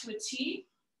 arms out to a T.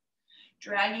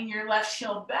 Dragging your left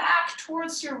heel back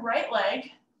towards your right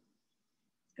leg.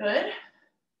 Good.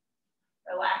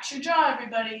 Relax your jaw,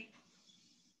 everybody.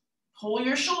 Pull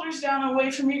your shoulders down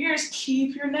away from your ears.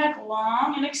 Keep your neck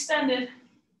long and extended.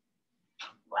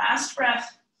 Last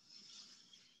breath.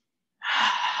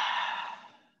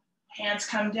 Hands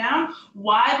come down,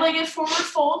 wide-legged forward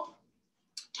fold,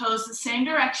 toes the same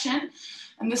direction,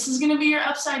 and this is gonna be your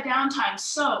upside down time.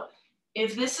 So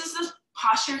if this is the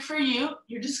posture for you,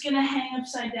 you're just gonna hang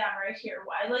upside down right here,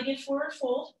 wide-legged forward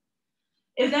fold.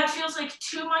 If that feels like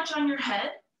too much on your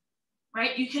head,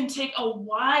 right, you can take a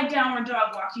wide downward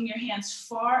dog, walking your hands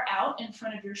far out in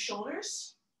front of your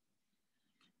shoulders.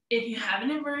 If you have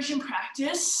an inversion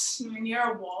practice, you're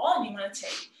near a wall and you wanna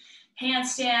take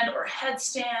handstand or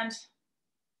headstand,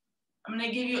 I'm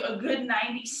gonna give you a good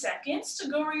 90 seconds to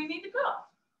go where you need to go.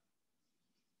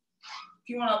 If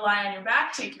you wanna lie on your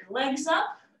back, take your legs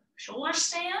up, shoulder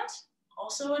stand,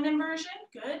 also an inversion,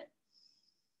 good.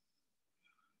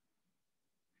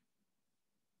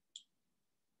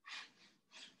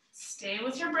 Stay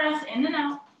with your breath in and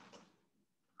out.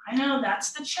 I know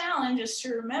that's the challenge, is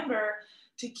to remember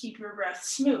to keep your breath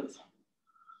smooth.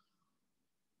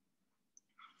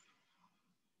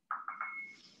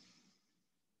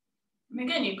 And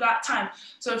again, you've got time.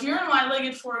 So if you're in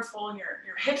wide-legged forward fold and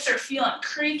your hips are feeling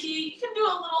creaky, you can do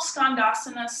a little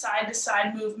skandasana,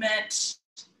 side-to-side movement.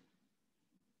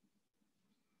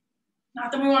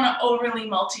 Not that we want to overly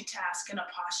multitask in a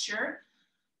posture,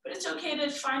 but it's okay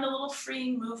to find a little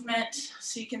freeing movement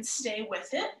so you can stay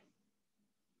with it.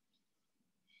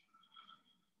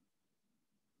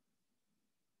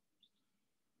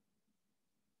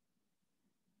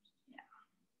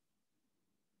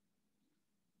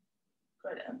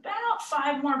 Good, about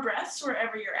 5 more breaths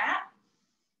wherever you're at.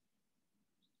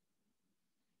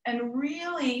 And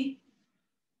really,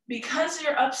 because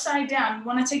you're upside down, you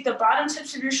want to take the bottom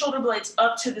tips of your shoulder blades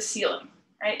up to the ceiling,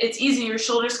 right? It's easy, your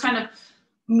shoulders kind of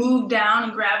move down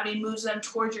and gravity moves them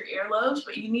towards your earlobes,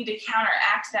 but you need to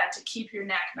counteract that to keep your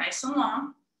neck nice and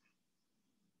long.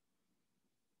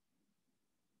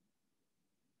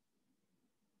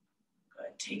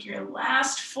 Good, take your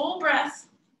last full breath.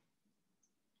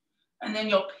 And then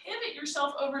you'll pivot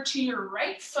yourself over to your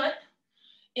right foot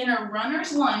in a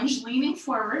runner's lunge, leaning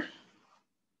forward.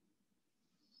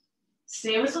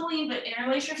 Stay with the lean, but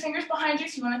interlace your fingers behind you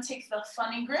if you want to take the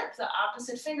funny grip, the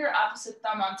opposite finger, opposite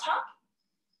thumb on top.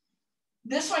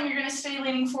 This one, you're going to stay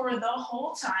leaning forward the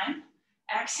whole time.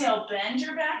 Exhale, bend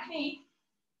your back knee.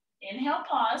 Inhale,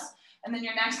 pause. And then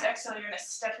your next exhale, you're going to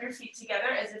step your feet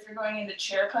together as if you're going into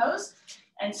chair pose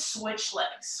and switch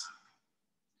legs.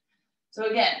 So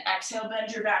again, exhale,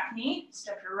 bend your back knee,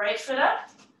 step your right foot up,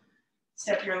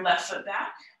 step your left foot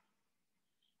back.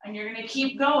 And you're going to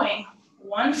keep going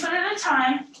 1 foot at a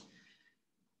time.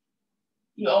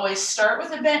 You always start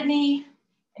with a bent knee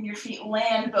and your feet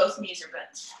land, both knees are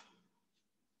bent.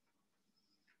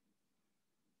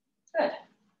 Good.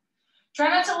 Try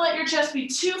not to let your chest be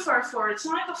too far forward. It's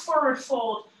not like a forward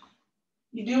fold.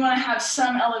 You do want to have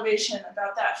some elevation,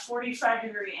 about that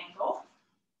 45-degree angle.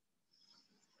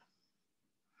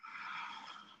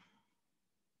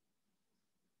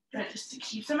 Good, just to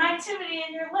keep some activity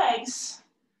in your legs.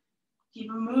 Keep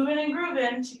them moving and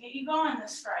grooving to get you going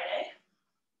this Friday.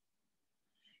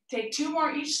 Take 2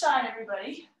 more each side,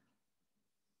 everybody.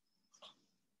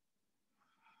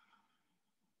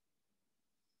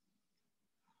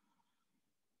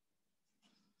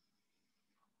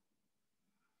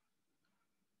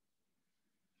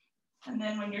 And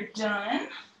then when you're done,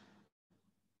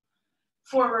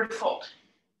 forward fold.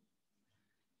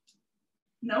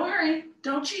 No hurry,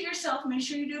 don't cheat yourself. Make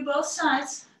sure you do both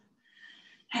sides.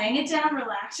 Hang it down,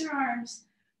 relax your arms.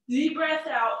 Deep breath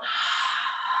out.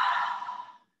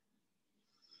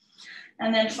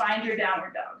 And then find your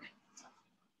downward dog.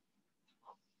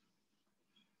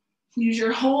 Use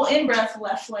your whole in-breath,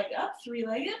 left leg up,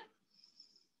 3-legged.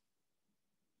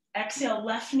 Exhale,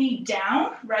 left knee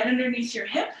down, right underneath your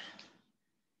hip.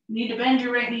 You need to bend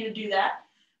your right knee to do that.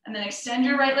 And then extend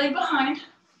your right leg behind.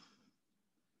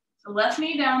 So left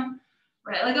knee down,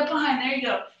 right leg up behind, there you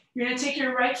go. You're gonna take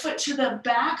your right foot to the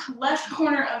back left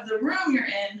corner of the room you're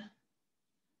in.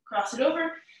 Cross it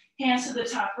over, hands to the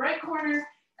top right corner,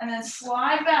 and then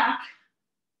slide back.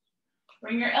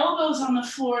 Bring your elbows on the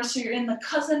floor so you're in the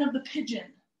cousin of the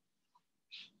pigeon.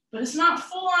 But it's not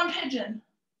full on pigeon.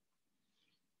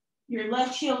 Your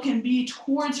left heel can be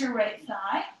towards your right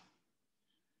thigh.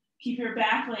 Keep your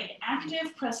back leg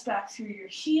active, press back through your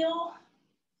heel.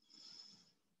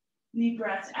 Deep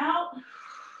breath out.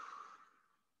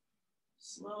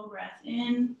 Slow breath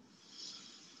in.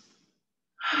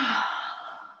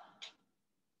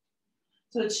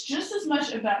 So it's just as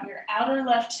much about your outer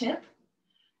left hip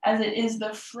as it is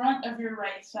the front of your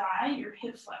right thigh, your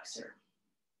hip flexor.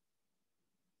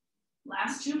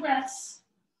 Last 2 breaths.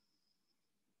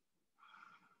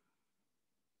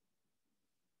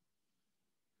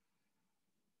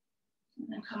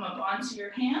 And then come up onto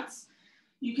your hands.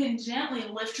 You can gently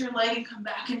lift your leg and come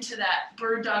back into that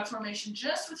bird dog formation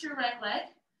just with your right leg.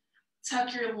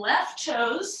 Tuck your left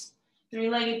toes,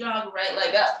 3-legged dog, right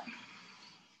leg up.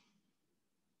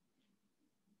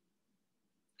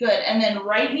 Good, and then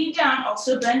right knee down,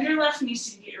 also bend your left knee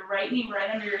so you get your right knee right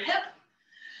under your hip.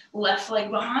 Left leg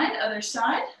behind, other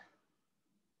side.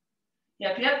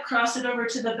 Yep, cross it over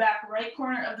to the back right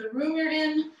corner of the room you're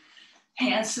in.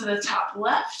 Hands to the top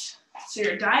left. So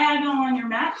you're diagonal on your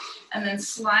mat, and then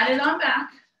slide it on back.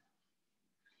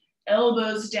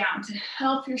 Elbows down to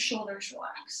help your shoulders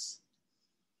relax.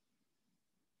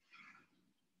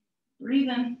 Breathe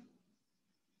in.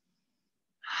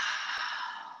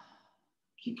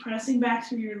 Keep pressing back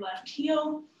through your left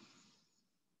heel.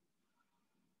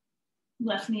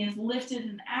 Left knee is lifted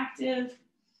and active.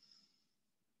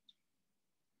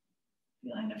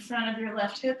 Feeling the front of your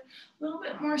left hip a little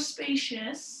bit more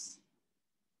spacious.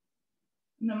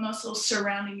 And the muscles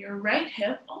surrounding your right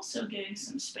hip also getting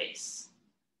some space.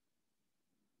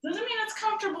 Doesn't mean it's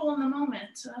comfortable in the moment,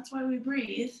 so that's why we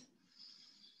breathe.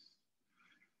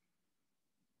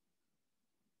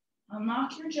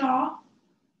 Unlock your jaw.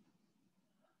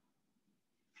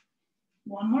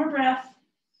 1 more breath.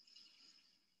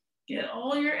 Get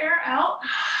all your air out.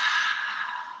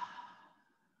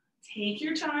 Take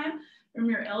your time. From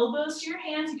your elbows to your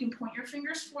hands, you can point your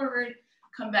fingers forward.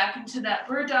 Come back into that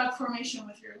bird dog formation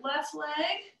with your left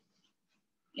leg.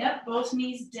 Yep, both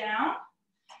knees down.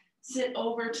 Sit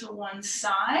over to one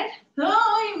side.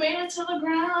 Oh, you made it to the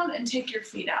ground, and take your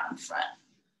feet out in front.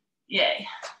 Yay.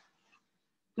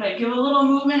 Good, give a little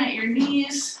movement at your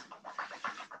knees.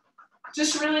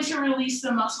 Just really to release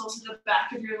the muscles in the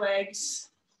back of your legs.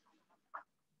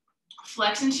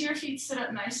 Flex into your feet, sit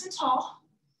up nice and tall.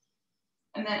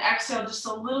 And then exhale, just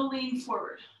a little lean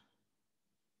forward.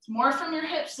 It's more from your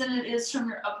hips than it is from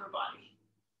your upper body.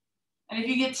 And if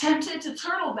you get tempted to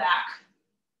turtle back,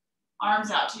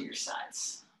 arms out to your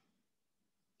sides.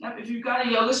 Yep, if you've got a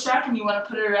yoga strap and you want to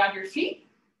put it around your feet,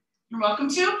 you're welcome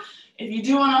to. If you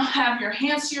do want to have your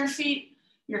hands to your feet,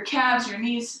 your calves, your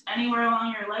knees, anywhere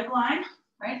along your leg line,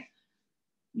 right?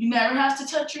 You never have to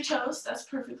touch your toes. That's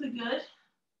perfectly good.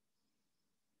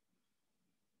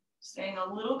 Staying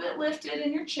a little bit lifted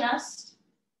in your chest.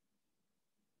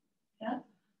 Yep.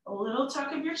 A little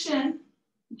tuck of your chin.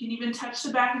 You can even touch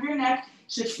the back of your neck.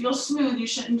 It should feel smooth. You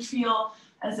shouldn't feel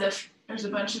as if there's a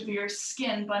bunch of your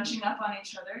skin bunching up on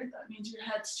each other. That means your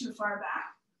head's too far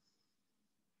back.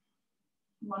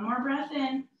 1 more breath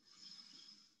in.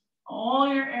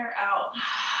 All your air out.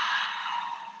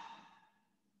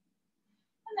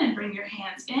 And then bring your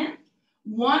hands in.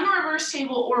 1 reverse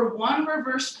table or 1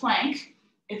 reverse plank.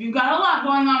 If you've got a lot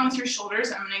going on with your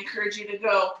shoulders, I'm going to encourage you to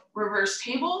go reverse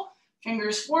table,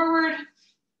 fingers forward,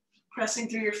 pressing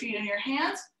through your feet and your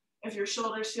hands. If your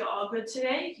shoulders feel all good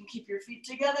today, you can keep your feet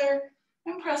together,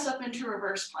 And press up into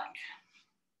reverse plank.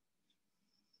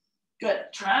 Good.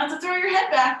 Try not to throw your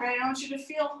head back, right? I want you to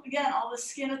feel, again, all the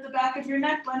skin at the back of your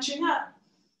neck bunching up.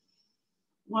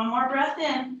 One more breath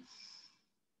in.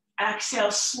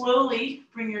 Exhale, slowly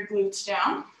bring your glutes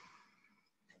down.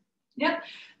 Yep.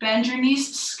 Bend your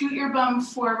knees, scoot your bum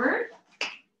forward,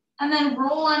 and then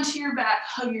roll onto your back.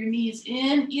 Hug your knees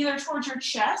in, either towards your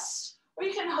chest, or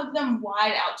you can hug them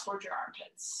wide out towards your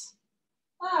armpits.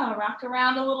 Wow, rock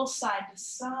around a little side to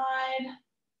side.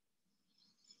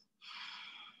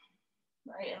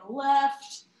 Right and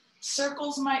left.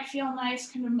 Circles might feel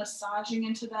nice, kind of massaging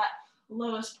into that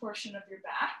lowest portion of your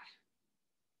back,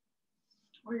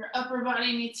 where your upper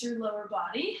body meets your lower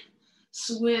body.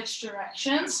 Switch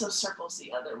directions, so circles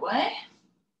the other way.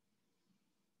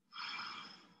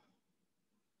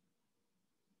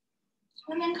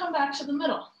 And then come back to the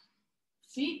middle.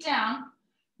 Feet down,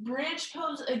 bridge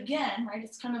pose again, right?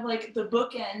 It's kind of like the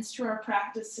bookends to our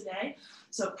practice today.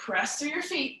 So press through your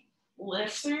feet,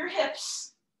 lift through your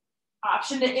hips.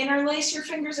 Option to interlace your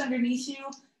fingers underneath you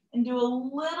and do a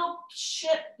little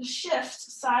shift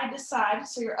side to side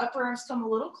so your upper arms come a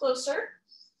little closer.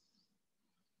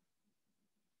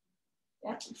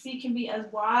 Yep, your feet can be as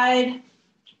wide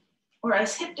or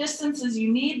as hip distance as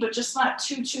you need, but just not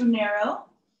too narrow.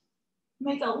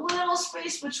 Make a little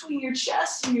space between your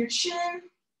chest and your chin.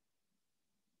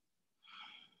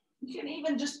 You can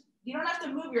even you don't have to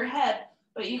move your head,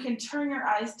 but you can turn your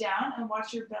eyes down and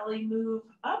watch your belly move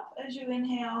up as you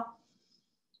inhale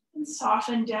and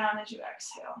soften down as you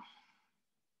exhale.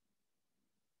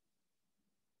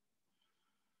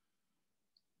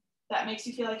 That makes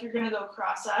you feel like you're gonna go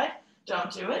cross-eyed.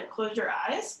 Don't do it. Close your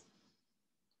eyes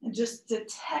and just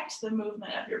detect the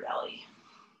movement of your belly.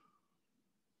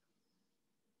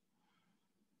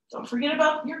 Don't forget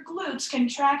about your glutes.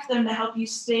 Contract them to help you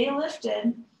stay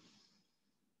lifted.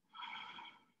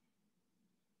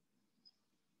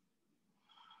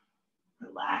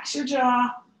 Relax your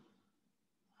jaw.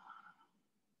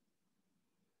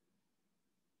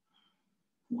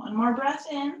 One more breath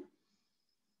in.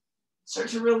 Start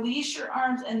to release your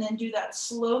arms and then do that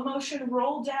slow motion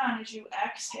roll down as you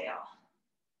exhale.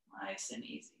 Nice and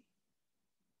easy.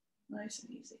 Nice and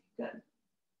easy. Good.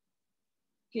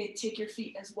 Okay, take your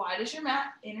feet as wide as your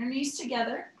mat, inner knees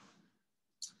together.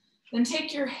 Then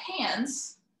take your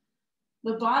hands,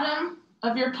 the bottom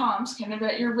of your palms, kind of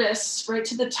at your wrists, right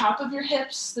to the top of your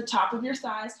hips, the top of your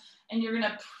thighs, and you're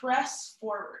gonna press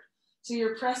forward. So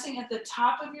you're pressing at the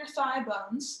top of your thigh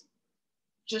bones,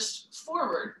 just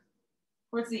forward,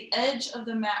 towards the edge of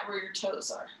the mat where your toes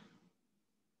are.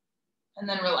 And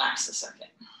then relax a second.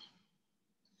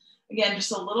 Again,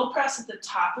 just a little press at the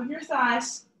top of your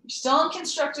thighs. You're still in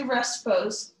constructive rest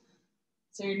pose.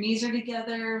 So your knees are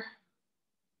together.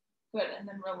 Good, and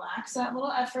then relax that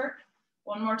little effort.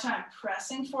 One more time,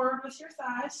 pressing forward with your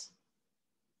thighs.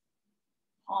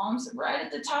 Palms right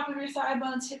at the top of your thigh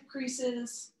bones, hip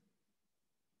creases.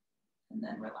 And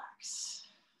then relax.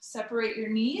 Separate your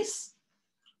knees.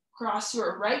 Cross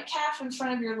your right calf in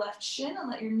front of your left shin and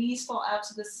let your knees fall out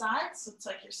to the side. So it's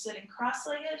like you're sitting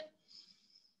cross-legged.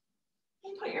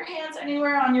 And put your hands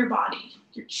anywhere on your body.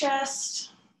 Your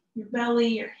chest, your belly,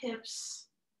 your hips,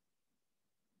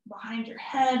 behind your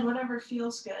head, whatever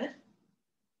feels good.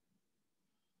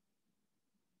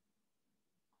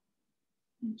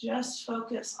 And just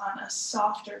focus on a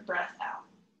softer breath out.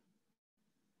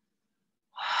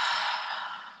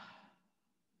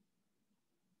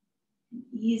 An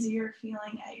easier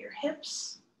feeling at your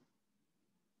hips.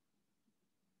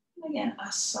 And again,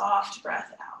 a soft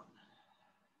breath out.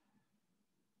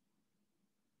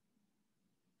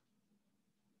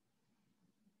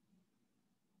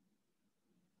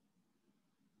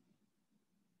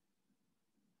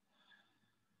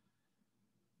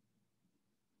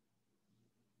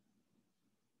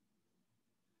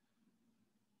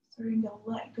 Starting to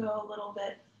let go a little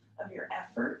bit of your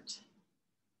effort,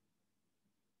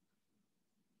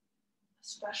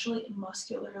 especially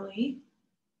muscularly.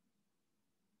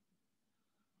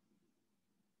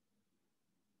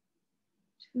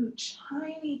 Two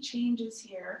tiny changes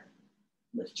here.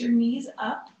 Lift your knees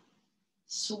up,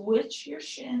 switch your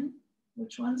shin,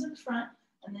 which one's in front,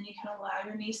 and then you can allow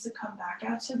your knees to come back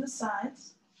out to the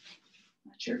sides.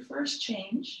 That's your first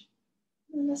change.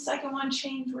 And then the second one,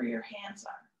 change where your hands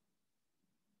are.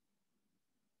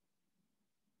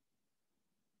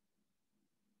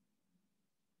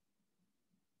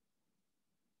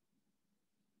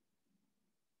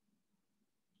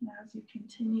 Now, as you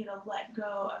continue to let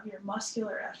go of your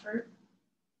muscular effort,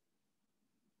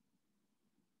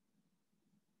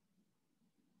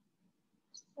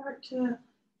 start to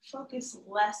focus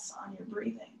less on your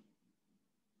breathing.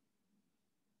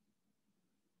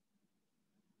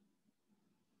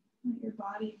 Let your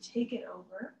body take it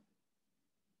over.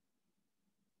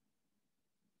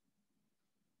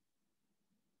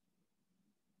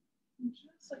 And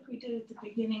just like we did at the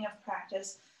beginning of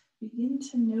practice, begin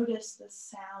to notice the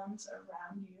sounds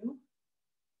around you.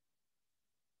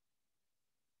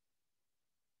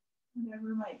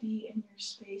 Whatever might be in your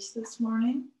space this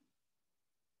morning,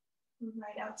 or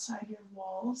right outside your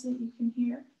walls that you can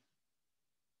hear.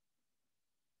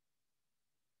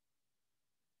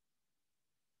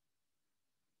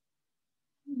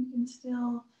 You can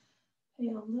still pay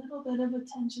a little bit of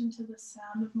attention to the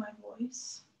sound of my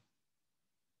voice.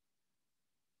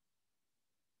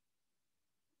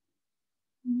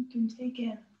 You can take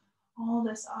in all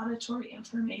this auditory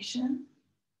information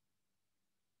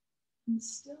and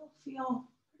still feel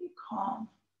pretty calm,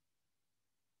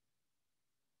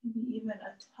 maybe even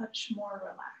a touch more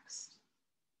relaxed.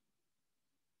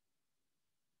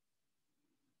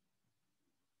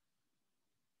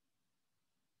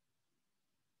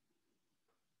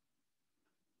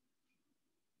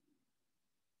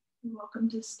 You're welcome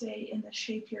to stay in the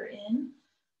shape you're in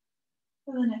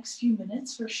for the next few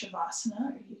minutes for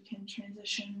Shavasana, or you can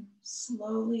transition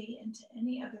slowly into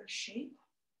any other shape,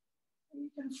 or you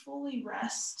can fully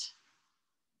rest.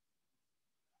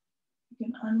 You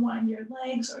can unwind your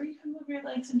legs, or you can move your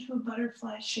legs into a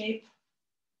butterfly shape.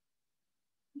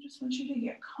 I just want you to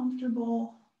get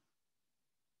comfortable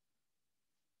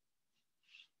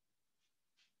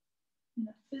in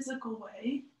a physical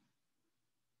way,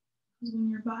 because when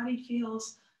your body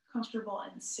feels comfortable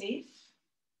and safe,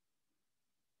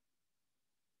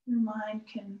 your mind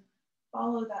can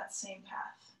follow that same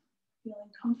path, feeling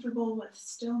comfortable with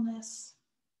stillness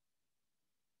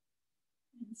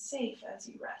and safe as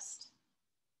you rest.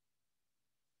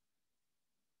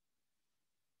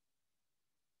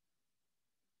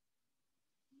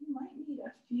 You might need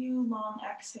a few long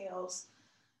exhales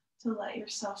to let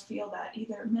yourself feel that,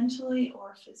 either mentally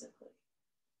or physically.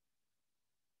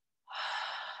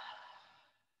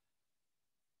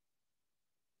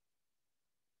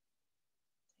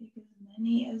 Take as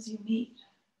many as you need.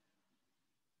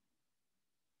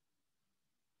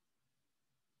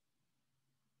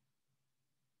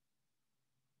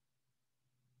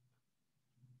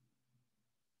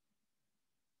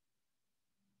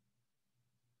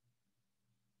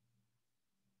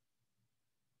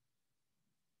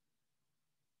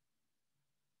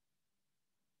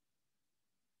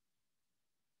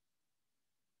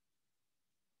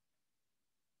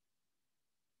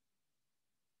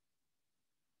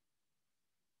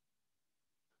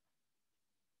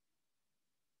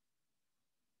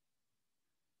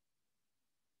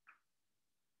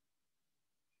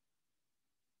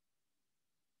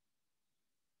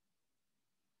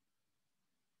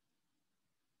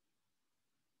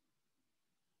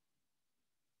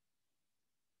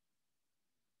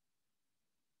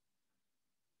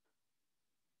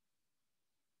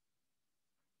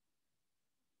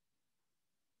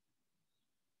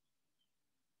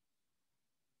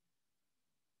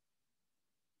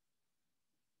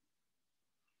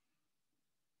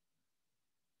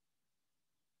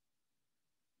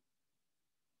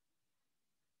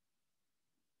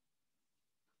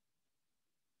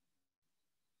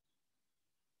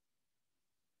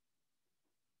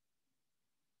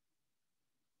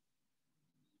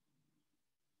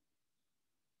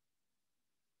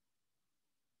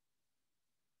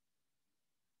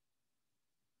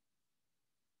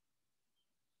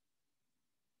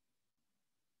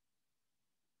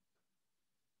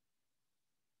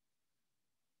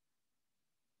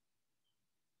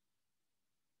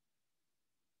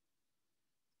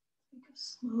 Take a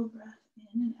slow breath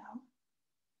in and out.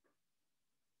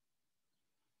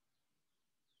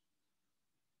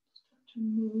 Start to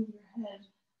move your head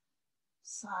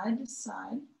side to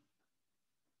side.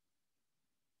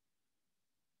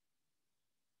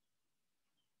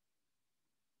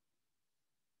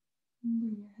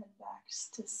 Bring your head back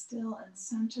to still and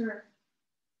center.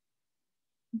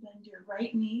 Bend your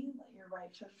right knee, let your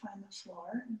right foot find the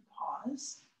floor, and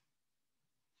pause.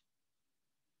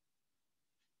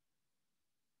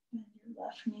 Bend your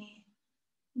left knee,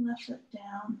 left foot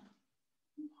down,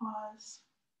 and pause.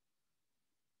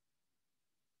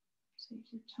 Take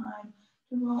your time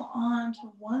to roll on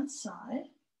to one side,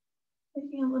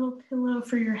 making a little pillow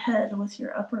for your head with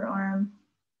your upper arm.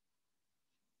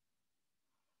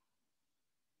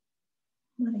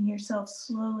 Letting yourself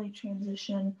slowly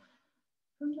transition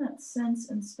from that sense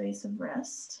and space of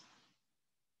rest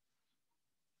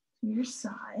to your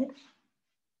side.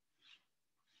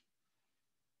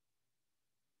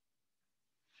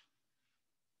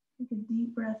 Take a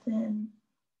deep breath in.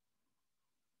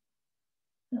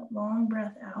 That long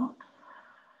breath out.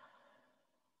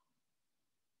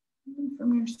 And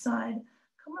from your side,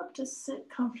 come up to sit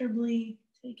comfortably.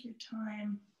 Take your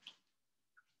time.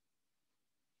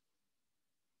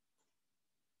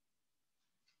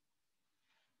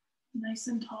 Nice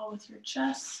and tall with your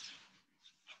chest.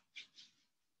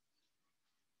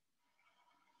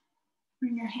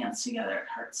 Bring your hands together at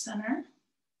heart center.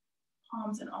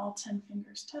 Palms and all 10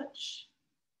 fingers touch.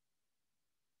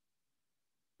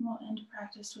 And we'll end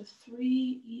practice with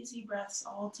 3 easy breaths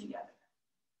all together.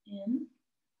 In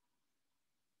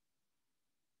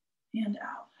and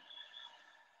out.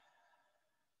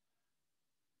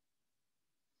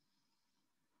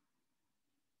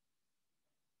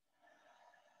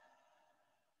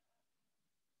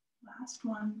 Last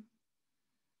one.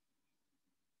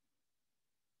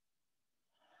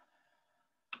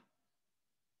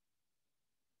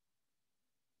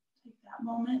 Take that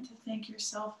moment to thank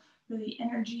yourself for the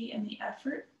energy and the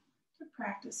effort to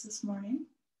practice this morning.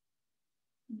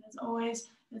 And as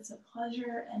always, it's a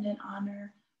pleasure and an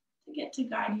honor to get to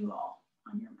guide you all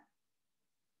on your mat.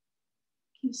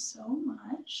 Thank you so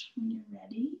much. When you're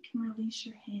ready, you can release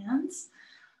your hands,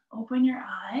 open your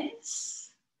eyes.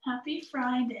 Happy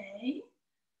Friday.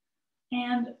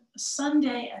 And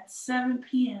Sunday at 7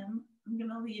 p.m., I'm going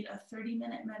to lead a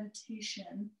 30-minute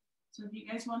meditation. So if you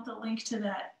guys want the link to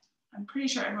that, I'm pretty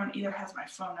sure everyone either has my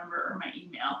phone number or my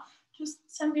email. Just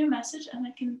send me a message and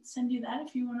I can send you that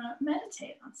if you want to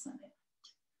meditate on Sunday.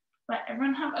 But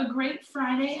everyone have a great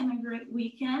Friday and a great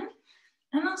weekend.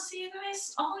 And I'll see you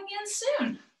guys all again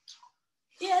soon.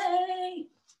 Yay!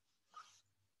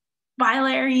 Bye,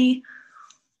 Larry.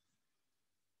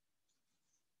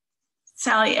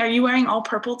 Sally, are you wearing all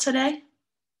purple today?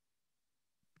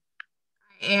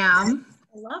 I am.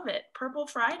 I love it. Purple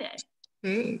Friday.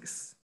 Thanks.